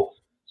people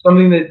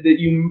something that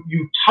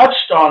you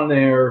touched on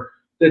there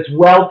that's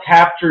well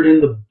captured in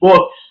the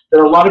book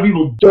that a lot of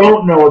people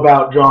don't know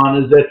about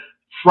John, is that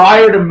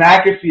prior to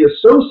McAfee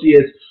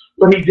Associates,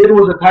 what he did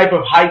was a type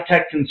of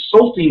high-tech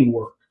consulting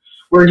work,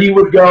 where he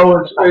would go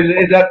and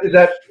is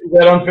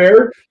that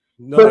unfair?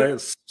 No,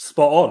 it's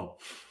spot on.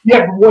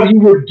 Yeah, but what he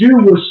would do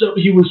was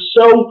he was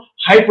so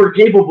hyper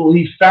capable.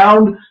 He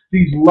found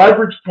these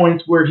leverage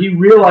points where he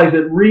realized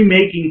that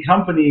remaking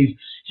companies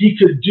he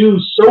could do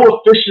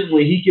so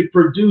efficiently. He could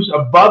produce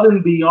above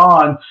and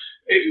beyond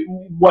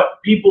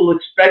what people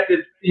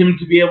expected him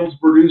to be able to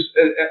produce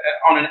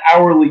on an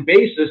hourly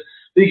basis.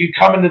 That he could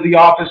come into the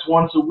office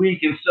once a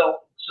week and still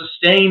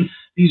sustain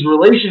these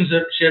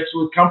relationships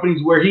with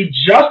companies where he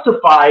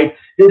justified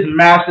his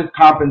massive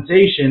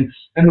compensation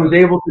and was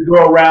able to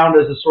go around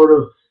as a sort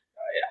of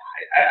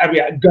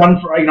a gun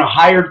for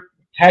hired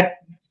tech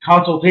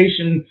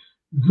consultation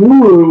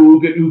guru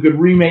who could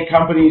remake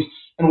companies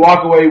and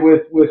walk away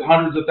with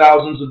hundreds of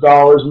thousands of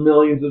dollars,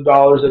 millions of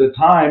dollars at a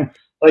time,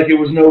 like it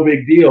was no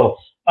big deal.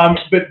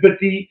 But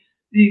the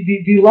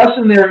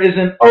lesson there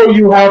isn't, oh,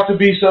 you have to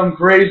be some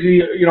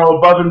crazy,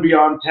 above and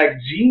beyond tech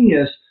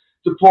genius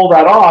to pull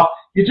that off.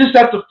 You just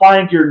have to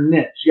find your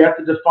niche. You have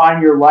to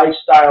define your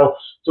lifestyle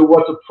to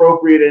what's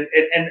appropriate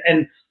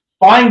and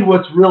find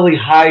what's really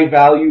high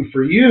value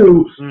for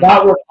you,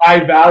 not what's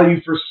high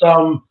value for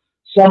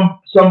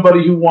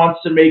somebody who wants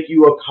to make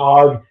you a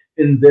cog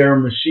in their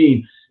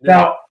machine.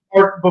 Yeah.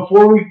 Now,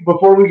 before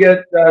we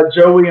get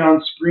Joey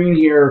on screen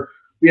here,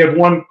 we have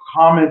one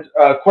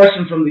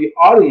question from the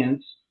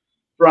audience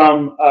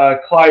from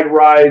Clyde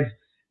Rides,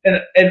 and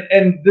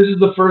this is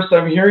the first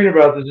time hearing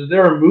about this. Is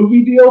there a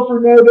movie deal for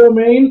No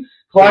Domain?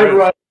 Clyde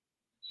Rides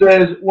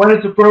says, when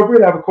it's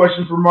appropriate, I have a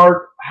question for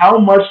Mark. How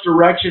much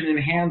direction and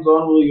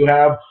hands-on will you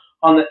have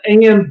on the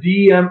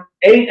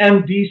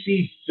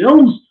AMDC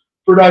Films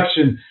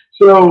production?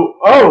 So,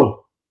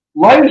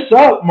 light us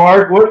up,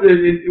 Mark. What's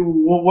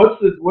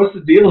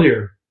the deal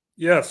here?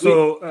 Yeah.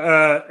 So,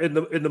 in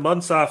the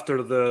months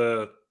after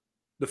the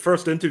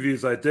first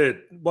interviews I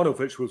did, one of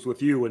which was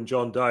with you when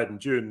John died in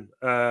June,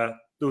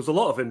 there was a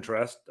lot of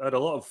interest. I had a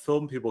lot of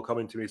film people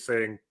coming to me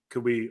saying,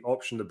 can we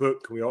option the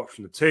book? Can we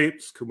option the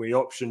tapes? Can we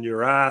option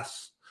your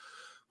ass?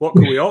 What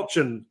can we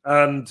option?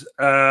 And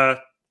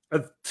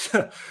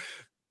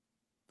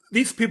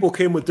these people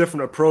came with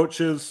different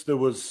approaches. There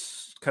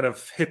was kind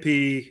of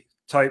hippie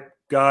type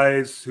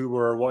guys who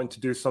were wanting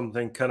to do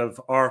something kind of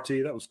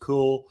arty. That was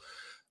cool.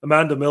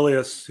 Amanda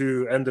Milius,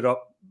 who ended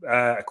up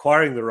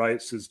acquiring the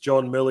rights, is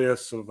John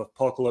Milius of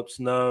Apocalypse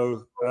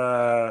Now,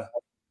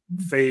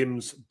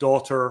 fame's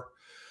daughter.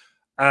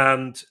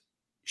 And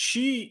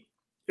she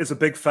is a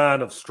big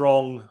fan of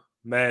strong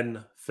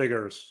men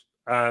figures.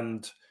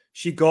 And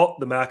she got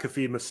the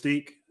McAfee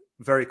mystique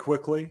very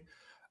quickly.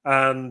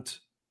 And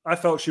I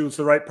felt she was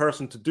the right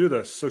person to do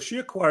this. So she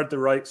acquired the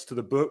rights to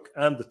the book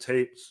and the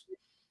tapes.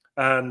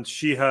 And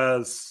she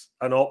has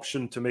an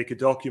option to make a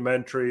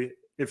documentary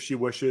if she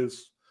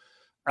wishes,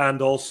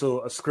 and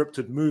also a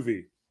scripted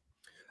movie.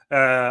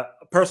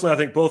 Personally, I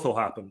think both will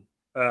happen.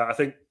 I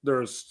think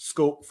there's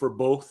scope for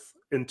both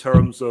in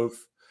terms of,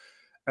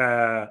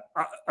 I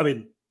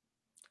mean,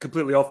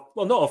 completely off,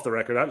 well, not off the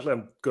record, actually,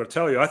 I'm going to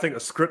tell you, I think a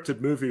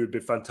scripted movie would be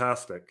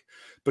fantastic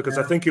because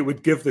I think it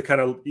would give the kind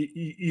of,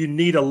 you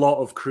need a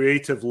lot of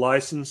creative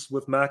license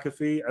with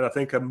McAfee, and I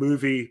think a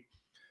movie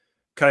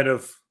kind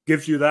of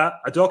gives you that.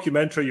 A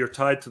documentary, you're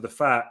tied to the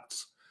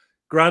facts.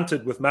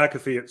 Granted, with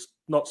McAfee, it's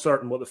not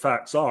certain what the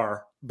facts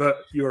are, but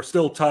you're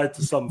still tied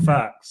to some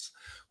facts.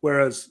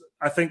 Whereas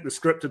I think the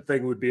scripted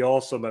thing would be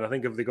awesome, and I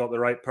think if they got the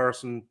right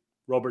person,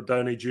 Robert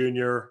Downey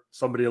Jr.,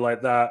 somebody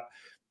like that,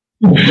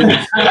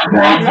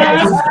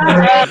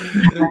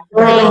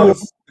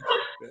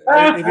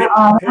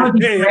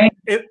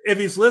 if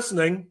he's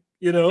listening,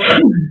 you know,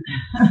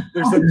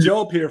 there's a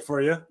job here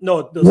for you.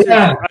 No,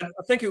 I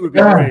think it would be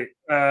great.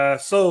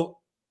 So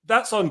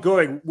that's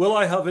ongoing. Will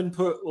I have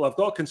input? Well, I've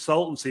got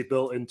consultancy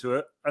built into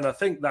it, and I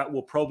think that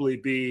will probably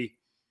be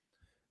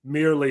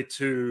merely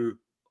to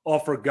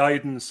offer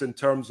guidance in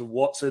terms of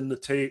what's in the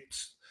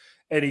tapes,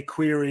 any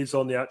queries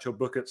on the actual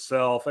book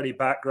itself, any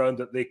background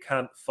that they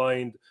can't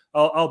find.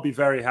 I'll be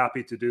very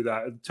happy to do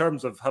that. In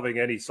terms of having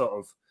any sort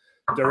of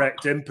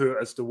direct input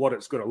as to what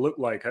it's going to look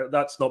like,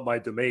 that's not my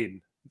domain.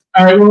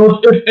 All right, well,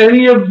 if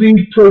any of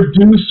the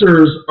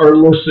producers are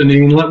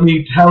listening, let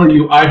me tell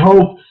you, I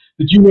hope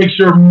that you make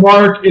sure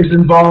Mark is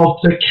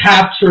involved to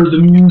capture the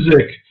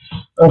music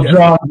of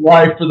John's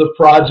life for the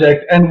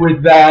project. And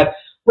with that,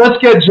 let's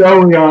get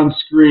Joey on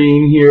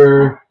screen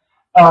here.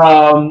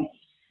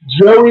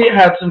 Joey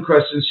had some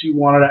questions she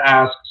wanted to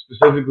ask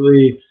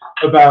specifically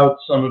about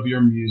some of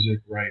your music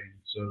writing.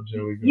 So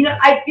Joey, go ahead.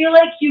 I feel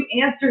like you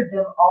answered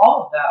them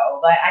all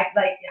though. I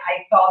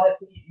saw that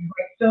you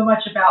write so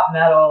much about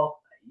metal.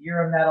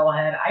 You're a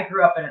metalhead. I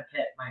grew up in a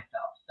pit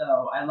myself,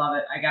 so I love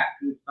it. I got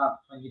goosebumps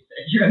when you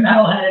said you're a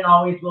metalhead and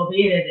always will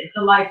be. It's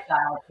a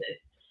lifestyle.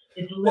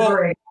 It's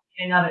liberating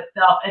in and of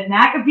itself. And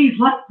McAfee's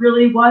life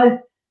really was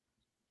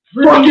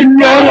fucking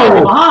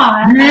metal,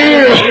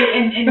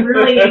 and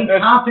really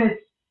encompass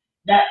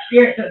that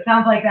spirit. So it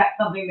sounds like that's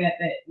something that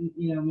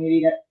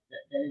maybe that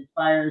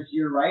inspires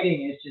your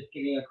writing, is just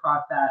getting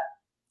across that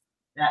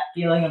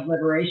feeling of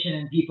liberation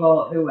in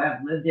people who have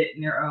lived it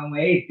in their own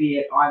ways, be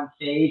it on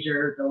stage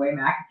or the way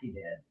McAfee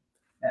did.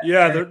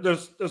 Yeah,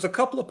 there's a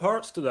couple of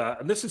parts to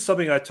that, and this is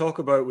something I talk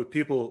about with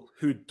people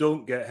who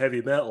don't get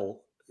heavy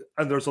metal,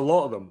 and there's a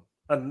lot of them,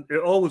 and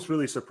it always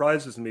really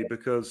surprises me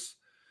because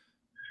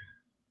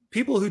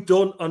people who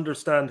don't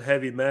understand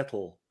heavy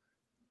metal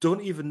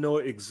don't even know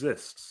it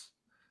exists.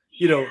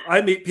 You know,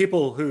 I meet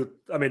people who,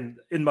 I mean,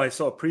 in my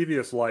sort of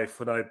previous life,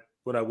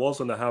 when I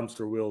was on the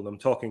hamster wheel, and I'm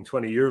talking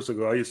 20 years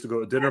ago, I used to go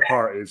to dinner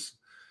parties.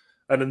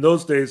 And in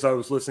those days, I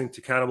was listening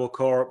to Cannibal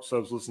Corpse. I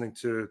was listening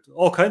to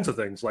all kinds of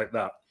things like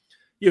that.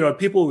 You know,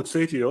 people would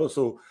say to you, oh,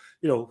 so,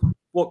 you know,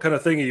 what kind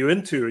of thing are you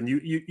into? And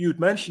you'd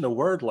mention a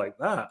word like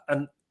that.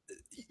 And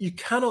you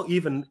cannot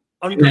even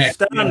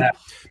understand.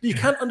 You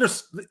can't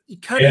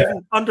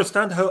even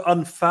understand how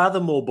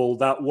unfathomable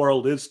that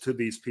world is to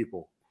these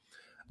people.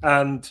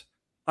 And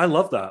I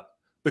love that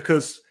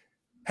because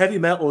heavy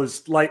metal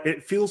is like,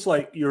 it feels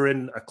like you're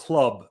in a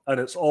club and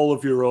it's all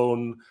of your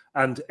own,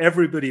 and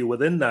everybody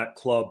within that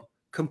club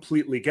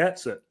completely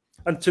gets it.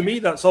 And to me,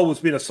 that's always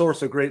been a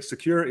source of great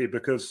security,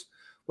 because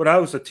when I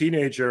was a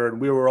teenager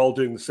and we were all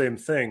doing the same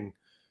thing,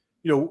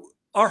 you know,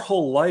 our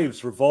whole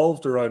lives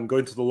revolved around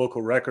going to the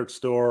local record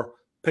store,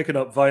 picking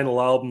up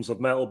vinyl albums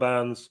of metal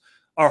bands.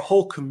 Our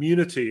whole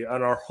community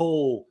and our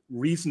whole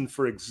reason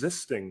for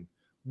existing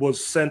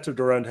was centered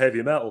around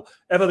heavy metal.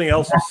 Everything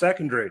else was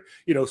secondary.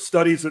 You know,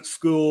 studies at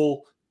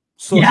school,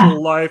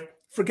 social life,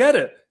 forget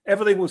it.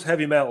 Everything was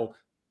heavy metal.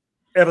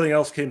 Everything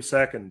else came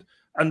second.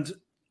 And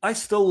I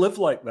still live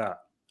like that.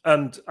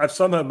 And I've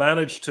somehow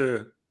managed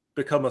to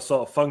become a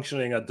sort of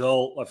functioning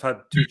adult. I've had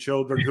 2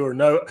 children who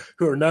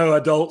are now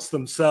adults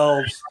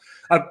themselves.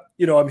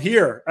 I'm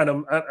here,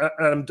 and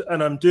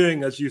I'm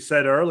doing, as you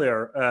said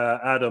earlier,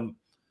 Adam,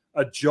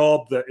 a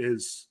job that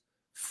is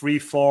free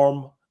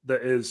form,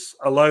 that is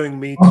allowing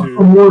me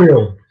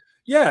to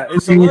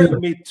it's allowing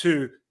me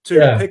to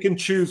pick and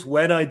choose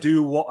when I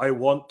do what I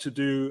want to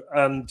do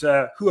and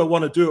who I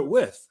want to do it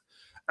with.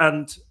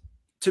 And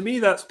to me,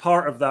 that's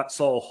part of that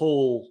sort of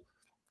whole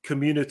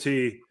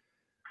community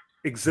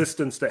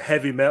existence that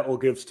heavy metal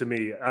gives to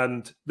me,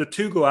 and the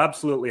two go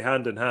absolutely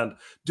hand in hand.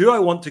 Do I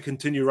want to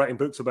continue writing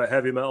books about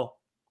heavy metal?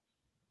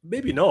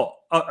 Maybe not.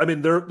 I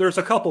mean, there's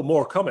a couple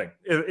more coming.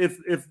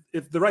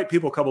 If the right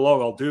people come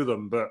along, I'll do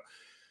them, but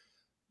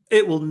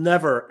it will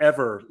never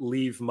ever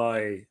leave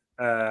my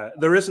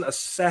there isn't a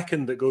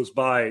second that goes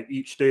by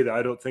each day that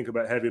I don't think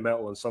about heavy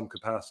metal in some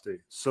capacity.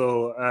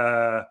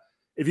 So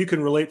if you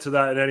can relate to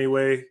that in any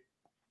way,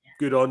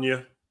 good on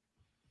you.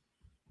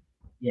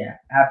 Yeah,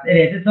 it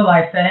is. It's a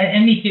lifestyle,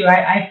 and me too.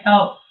 I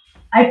felt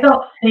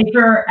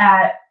safer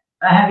at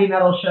a heavy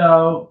metal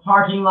show,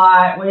 parking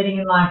lot, waiting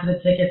in line for the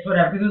tickets,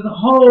 whatever. Because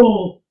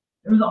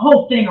there was a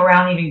whole thing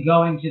around even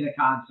going to the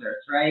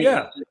concerts, right?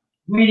 Yeah. Just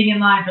waiting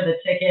in line for the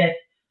tickets,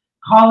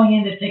 calling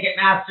into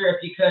Ticketmaster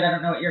if you could. I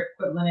don't know what your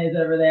equivalent is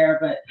over there,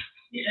 but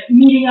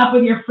meeting up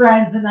with your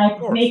friends and like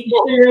making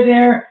sure you're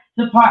there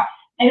to park.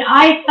 And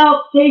I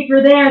felt safer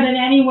there than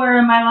anywhere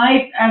in my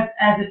life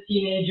as a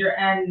teenager.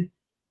 And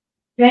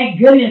thank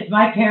goodness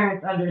my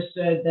parents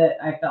understood that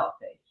I felt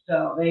safe.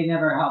 So they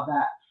never held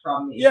that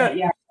from me.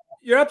 Yeah,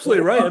 you're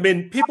absolutely right. I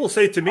mean, people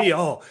say to me,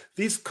 oh,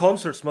 these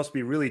concerts must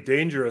be really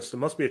dangerous. There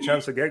must be a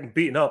chance of getting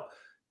beaten up.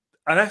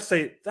 And I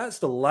say, that's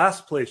the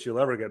last place you'll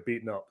ever get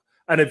beaten up.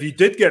 And if you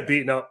did get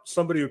beaten up,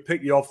 somebody would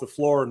pick you off the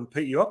floor and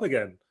pick you up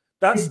again.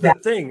 That's the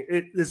thing.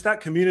 It's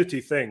that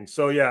community thing.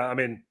 So, yeah, I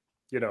mean,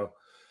 you know,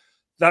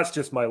 that's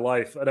just my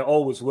life, and it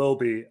always will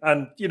be.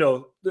 And, you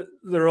know,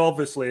 there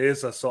obviously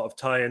is a sort of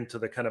tie-in to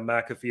the kind of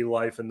McAfee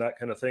life and that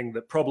kind of thing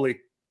that probably,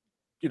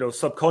 you know,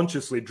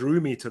 subconsciously drew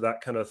me to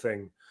that kind of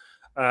thing.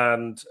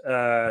 And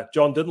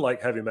John didn't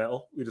like heavy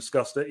metal. We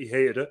discussed it. He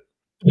hated it.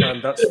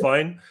 And that's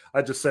fine.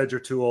 I just said, you're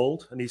too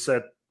old. And he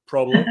said,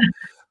 probably.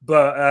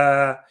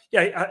 But,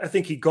 yeah, I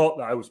think he got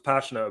that I was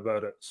passionate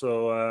about it.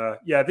 So,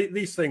 yeah,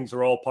 these things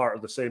are all part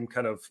of the same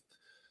kind of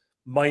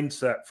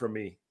mindset for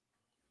me.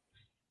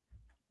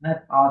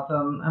 That's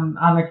awesome.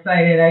 I'm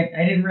excited.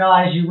 I didn't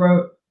realize you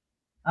wrote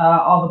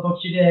all the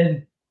books you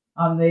did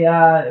on the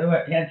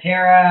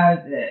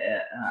Pantera,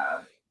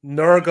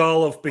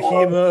 Nergal of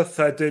Behemoth.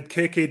 I did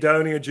KK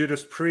Downey and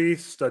Judas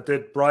Priest. I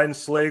did Brian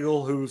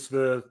Slagle, who's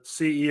the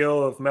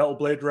CEO of Metal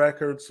Blade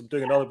Records. I'm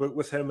doing another book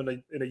with him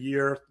in a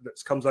year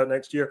that comes out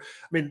next year.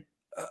 I mean,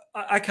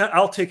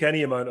 I'll take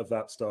any amount of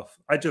that stuff.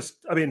 I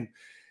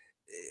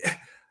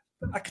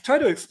could try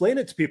to explain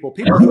it to people.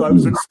 People who I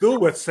was at school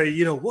with say,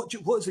 you know, what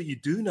is it you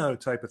do now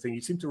type of thing. You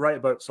seem to write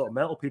about sort of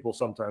metal people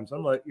sometimes.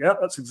 I'm like, yeah,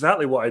 that's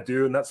exactly what I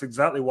do. And that's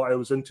exactly what I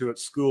was into at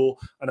school.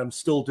 And I'm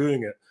still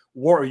doing it.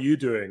 What are you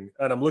doing?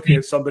 And I'm looking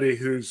at somebody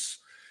who's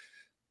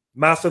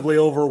massively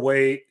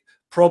overweight,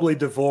 probably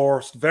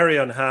divorced, very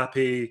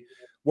unhappy,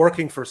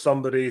 working for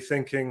somebody,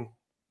 thinking,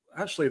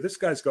 actually, this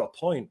guy's got a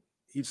point.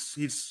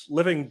 He's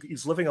living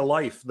a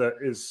life that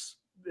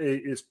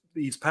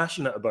he's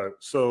passionate about.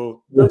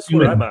 So that's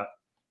where I'm at.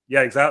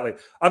 Yeah, exactly.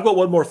 I've got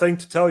one more thing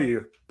to tell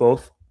you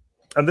both.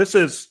 And this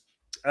is,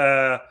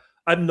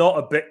 I'm not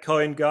a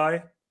Bitcoin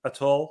guy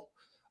at all.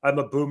 I'm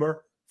a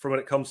boomer when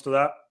it comes to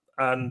that.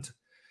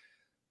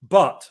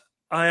 But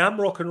I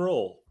am rock and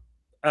roll.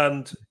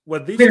 And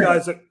when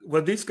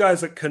these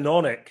guys at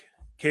Canonic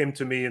came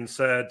to me and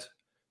said,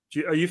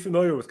 "Are you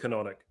familiar with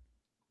Canonic?"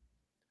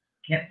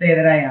 Can't say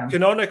that I am.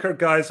 Canonic are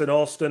guys in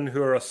Austin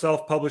who are a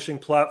self-publishing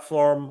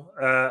platform,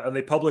 and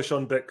they publish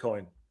on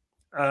Bitcoin.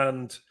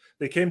 And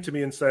they came to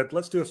me and said,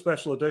 "Let's do a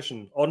special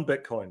edition on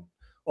Bitcoin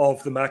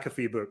of the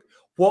McAfee book."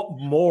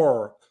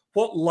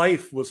 What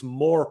life was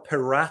more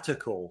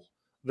piratical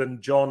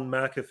than John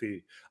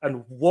McAfee?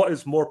 And what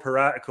is more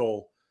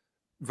piratical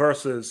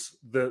versus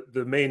the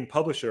main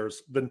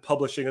publishers than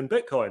publishing in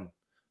Bitcoin?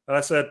 And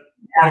I said,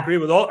 yeah. I agree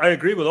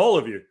with all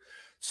of you.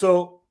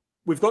 So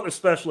we've got this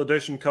special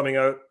edition coming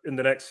out in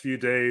the next few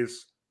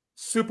days,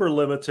 super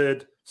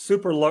limited,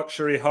 super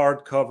luxury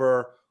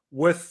hardcover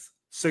with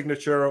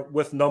signature,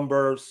 with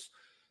numbers.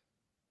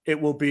 It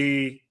will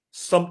be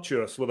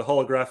sumptuous with a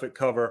holographic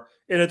cover.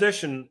 In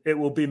addition, it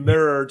will be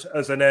mirrored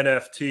as an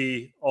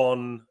NFT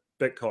on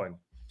Bitcoin,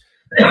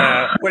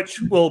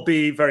 which will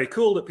be very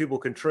cool that people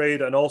can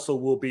trade, and also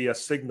will be a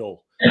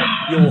signal.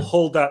 You'll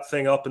hold that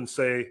thing up and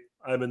say,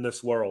 "I'm in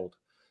this world."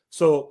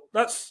 So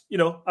that's,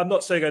 I'm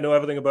not saying I know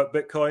everything about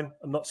Bitcoin.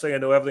 I'm not saying I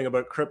know everything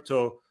about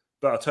crypto,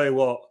 but I'll tell you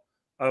what,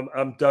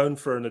 I'm down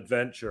for an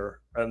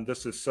adventure, and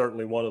this is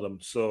certainly one of them.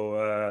 So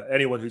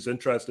anyone who's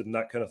interested in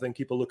that kind of thing,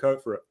 keep a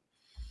lookout for it.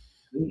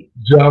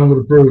 John would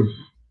approve.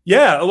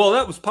 Yeah, well,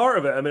 that was part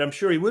of it. I mean, I'm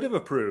sure he would have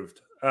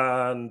approved.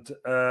 And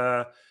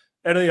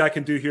anything I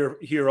can do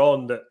here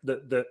on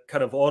that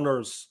kind of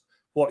honors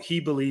what he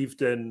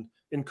believed in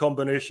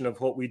combination of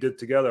what we did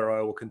together,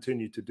 I will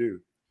continue to do.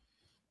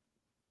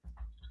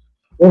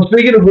 Well,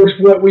 speaking of which,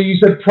 what you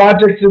said,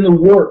 projects in the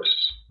works.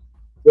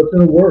 What's in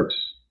the works?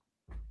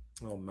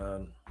 Oh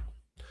man.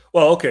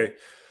 Well, okay.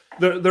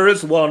 There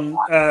is one.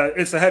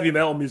 It's a heavy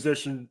metal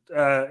musician.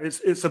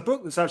 It's a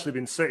book that's actually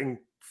been sitting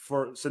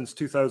since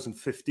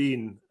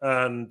 2015,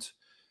 and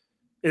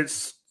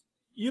it's,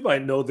 you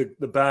might know the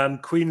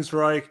band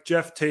Queensryche.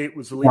 Jeff Tate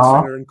was the lead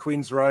singer in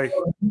Queensryche.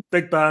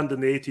 Big band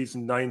in the 80s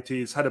and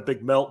 90s. Had a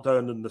big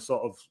meltdown in the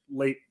sort of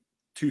late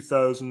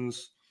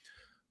 2000s.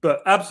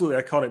 But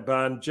absolutely iconic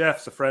band.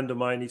 Jeff's a friend of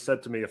mine. He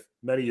said to me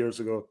many years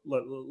ago,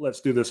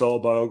 let's do this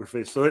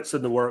autobiography. So it's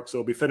in the works.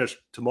 It'll be finished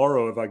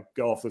tomorrow if I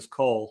get off this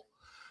call.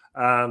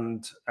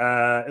 And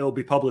it'll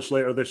be published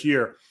later this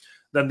year.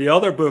 Then the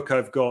other book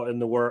I've got in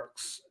the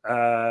works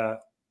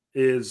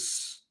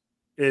is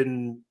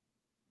in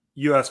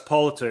US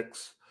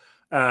politics,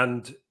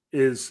 and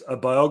is a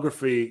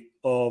biography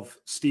of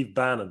Steve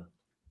Bannon.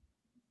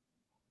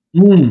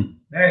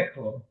 Very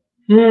cool.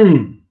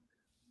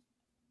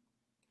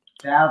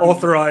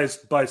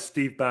 Authorized by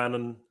Steve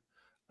Bannon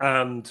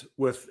and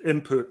with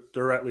input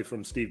directly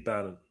from Steve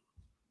Bannon.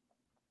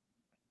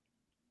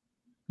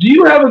 Do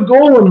you have a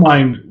goal in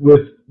mind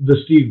with the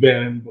Steve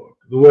Bannon book?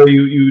 The way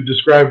you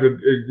described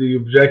the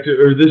objective,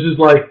 or this is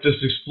like just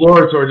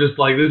exploratory, just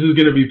like this is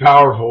going to be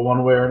powerful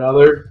one way or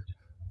another?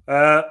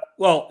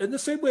 Well, in the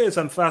same way as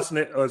I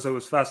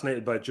was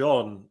fascinated by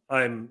John,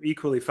 I'm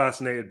equally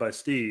fascinated by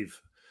Steve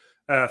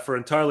for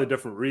entirely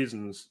different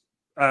reasons.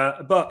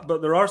 But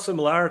there are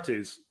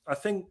similarities. I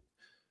think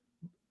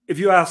if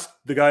you ask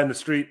the guy in the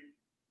street,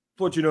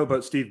 what do you know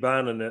about Steve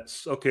Bannon?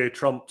 It's, okay,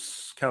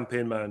 Trump's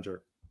campaign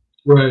manager.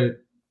 Right.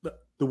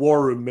 The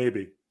war room,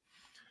 maybe.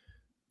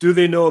 Do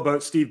they know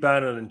about Steve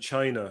Bannon in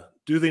China?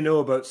 Do they know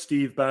about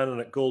Steve Bannon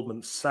at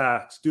Goldman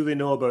Sachs? Do they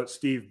know about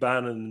Steve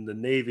Bannon in the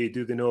Navy?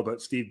 Do they know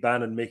about Steve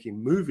Bannon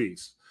making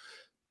movies?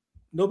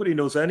 Nobody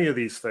knows any of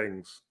these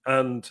things.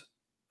 And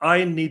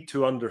I need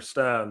to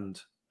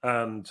understand,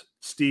 and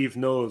Steve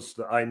knows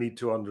that I need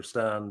to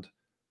understand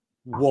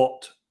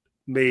what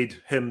made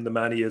him the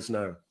man he is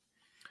now.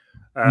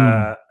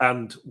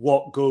 And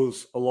what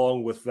goes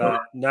along with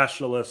that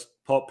nationalist,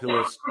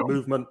 populist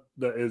movement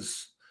that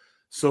is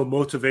so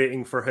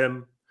motivating for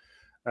him.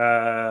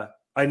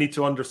 I need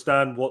to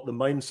understand what the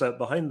mindset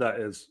behind that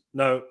is.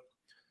 Now,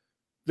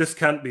 this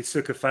can't be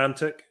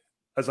sycophantic,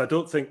 as I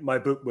don't think my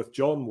book with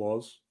John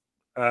was.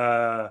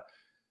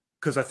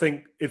 Because I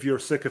think if you're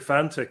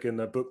sycophantic in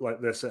a book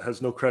like this, it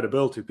has no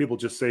credibility. People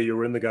just say you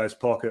were in the guy's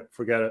pocket,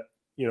 forget it,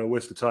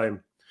 waste of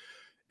time.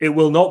 It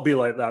will not be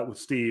like that with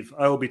Steve.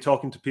 I will be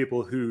talking to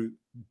people who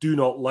do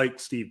not like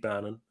Steve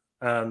Bannon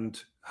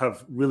and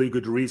have really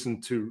good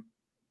reason to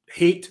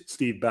hate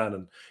Steve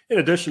Bannon. In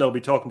addition, I'll be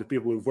talking to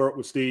people who've worked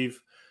with Steve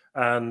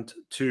and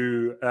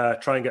to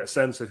try and get a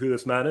sense of who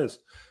this man is.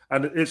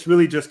 And it's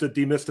really just a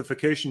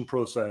demystification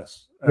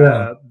process.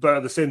 Yeah. But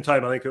at the same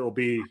time, I think it will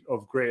be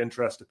of great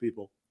interest to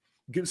people.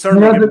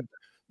 Certainly given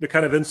the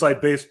kind of inside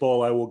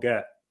baseball I will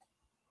get.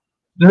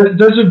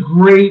 There's a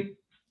great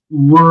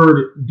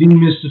word,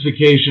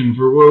 demystification,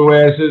 for the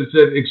way I said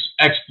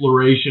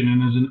exploration,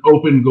 and as an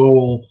open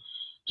goal,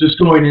 just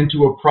going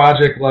into a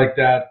project like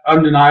that.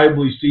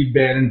 Undeniably, Steve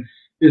Bannon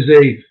is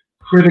a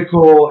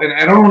critical, and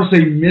I don't want to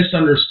say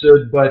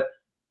misunderstood, but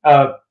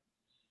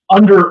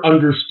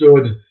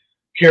understood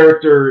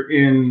character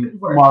in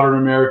modern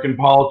American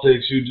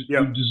politics who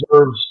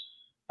deserves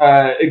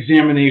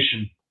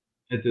examination.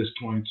 at this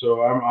point.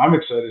 So I'm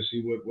excited to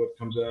see what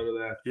comes out of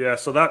that. Yeah,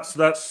 so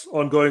that's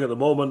ongoing at the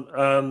moment,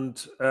 and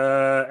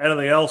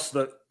anything else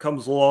that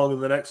comes along in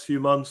the next few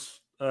months,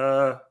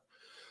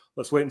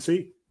 let's wait and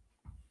see.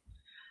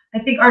 I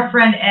think our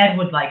friend Ed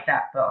would like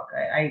that book.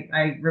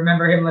 I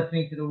remember him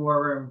listening to the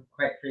War Room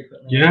quite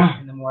frequently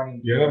in the morning.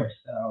 Yeah.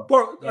 So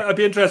well, I'd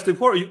be interested.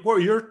 What are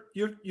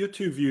your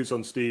two views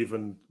on Steve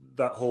and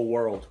that whole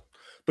world?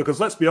 Because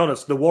let's be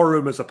honest, the War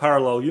Room is a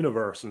parallel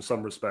universe in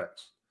some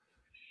respects.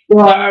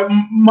 Well,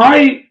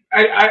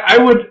 I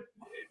would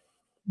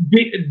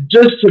be,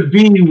 just to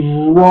be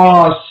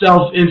raw,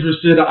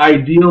 self-interested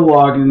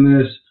ideologue in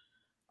this,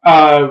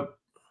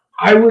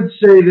 I would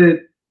say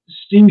that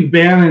Steve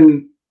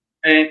Bannon,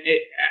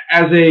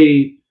 as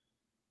a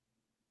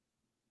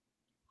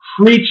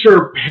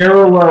creature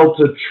parallel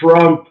to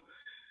Trump,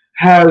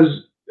 has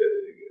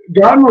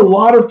gotten a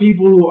lot of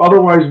people who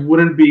otherwise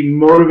wouldn't be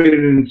motivated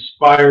and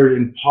inspired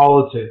in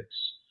politics,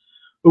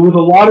 but with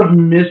a lot of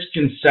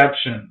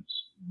misconceptions,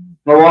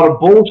 a lot of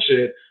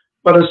bullshit,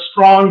 but a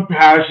strong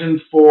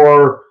passion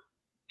for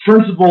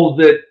principles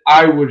that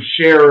I would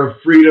share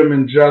of freedom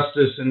and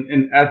justice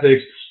and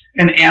ethics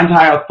and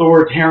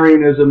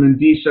anti-authoritarianism and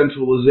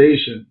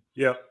decentralization.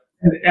 Yeah.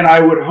 And I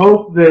would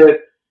hope that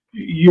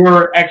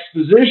your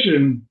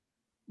exposition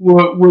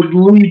would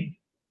lead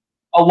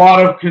a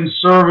lot of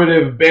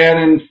conservative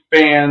Bannon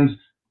fans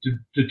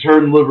to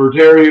turn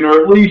libertarian,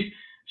 or at least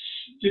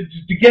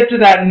to get to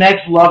that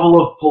next level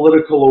of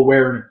political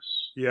awareness.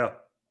 Yeah.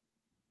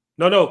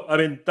 No. I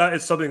mean, that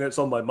is something that's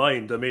on my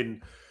mind. I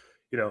mean,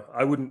 you know,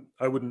 I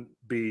wouldn't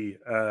be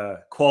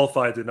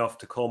qualified enough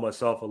to call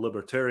myself a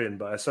libertarian,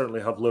 but I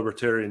certainly have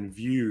libertarian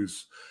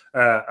views,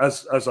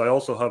 as I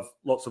also have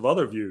lots of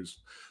other views.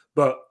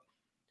 But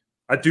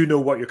I do know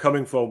what you're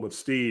coming from with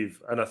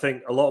Steve, and I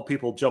think a lot of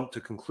people jump to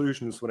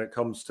conclusions when it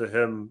comes to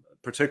him,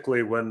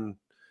 particularly when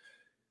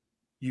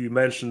you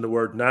mention the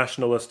word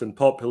nationalist and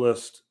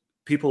populist.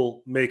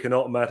 People make an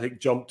automatic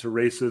jump to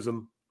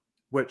racism,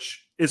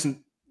 which isn't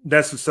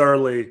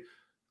necessarily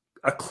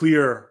a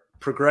clear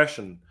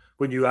progression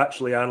when you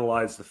actually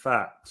analyze the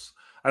facts.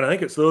 And I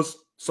think it's those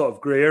sort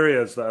of gray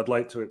areas that I'd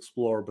like to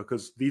explore,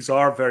 because these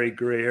are very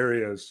gray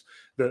areas.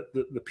 The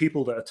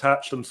people that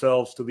attach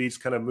themselves to these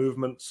kind of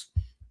movements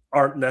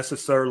aren't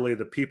necessarily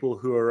the people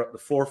who are at the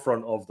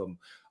forefront of them.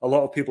 A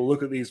lot of people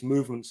look at these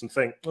movements and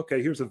think,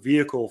 okay, here's a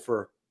vehicle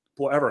for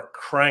whatever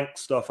crank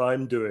stuff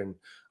I'm doing.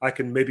 I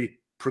can maybe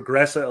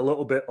progress it a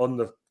little bit on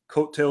the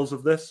coattails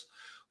of this.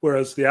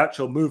 Whereas the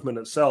actual movement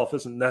itself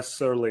isn't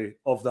necessarily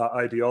of that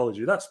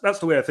ideology. That's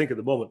the way I think at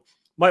the moment.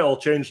 Might all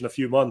change in a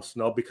few months,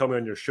 and I'll be coming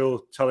on your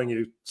show telling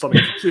you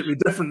something completely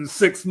different in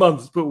 6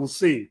 months, but we'll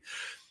see.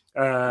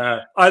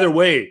 Either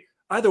way,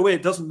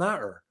 it doesn't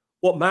matter.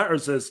 What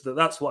matters is that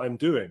that's what I'm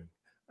doing.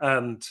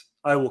 And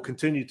I will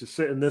continue to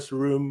sit in this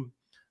room,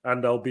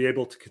 and I'll be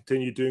able to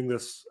continue doing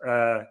this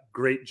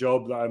great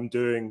job that I'm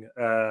doing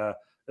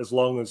as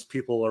long as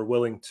people are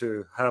willing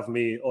to have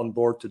me on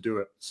board to do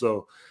it.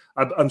 So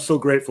I'm so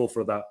grateful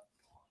for that.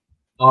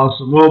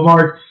 Awesome. Well,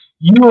 Mark,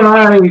 you and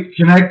I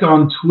connect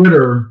on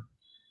Twitter,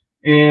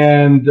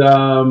 and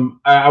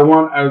I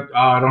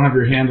don't have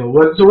your handle.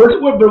 What's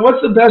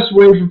the best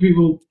way for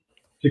people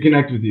to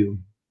connect with you?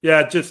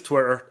 Yeah, just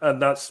Twitter,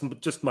 and that's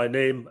just my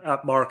name,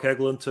 at Mark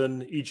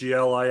Eglinton,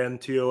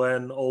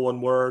 Eglinton, all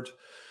one word.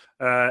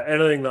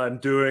 Anything that I'm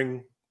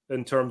doing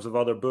in terms of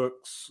other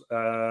books,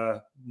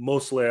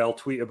 mostly I'll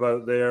tweet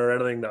about there.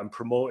 Anything that I'm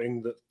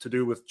promoting to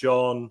do with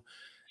John,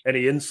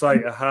 any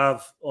insight I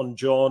have on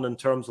John in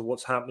terms of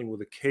what's happening with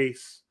the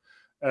case,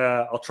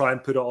 I'll try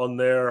and put it on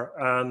there.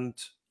 And,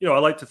 you know, I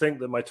like to think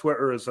that my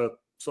Twitter is a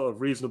sort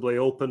of reasonably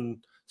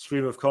open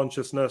stream of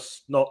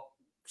consciousness, not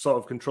sort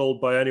of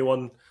controlled by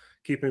anyone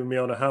keeping me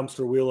on a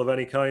hamster wheel of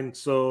any kind.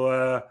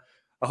 So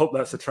I hope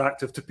that's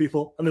attractive to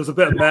people. And there's a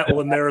bit of metal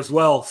in there as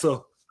well. So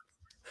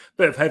a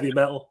bit of heavy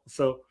metal.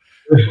 So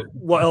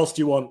what else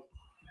do you want?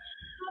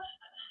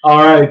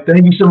 All right.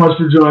 Thank you so much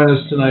for joining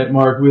us tonight,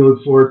 Mark. We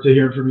look forward to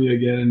hearing from you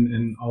again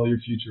and all your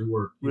future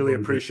work. Really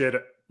appreciate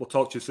it. We'll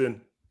talk to you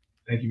soon.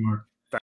 Thank you, Mark.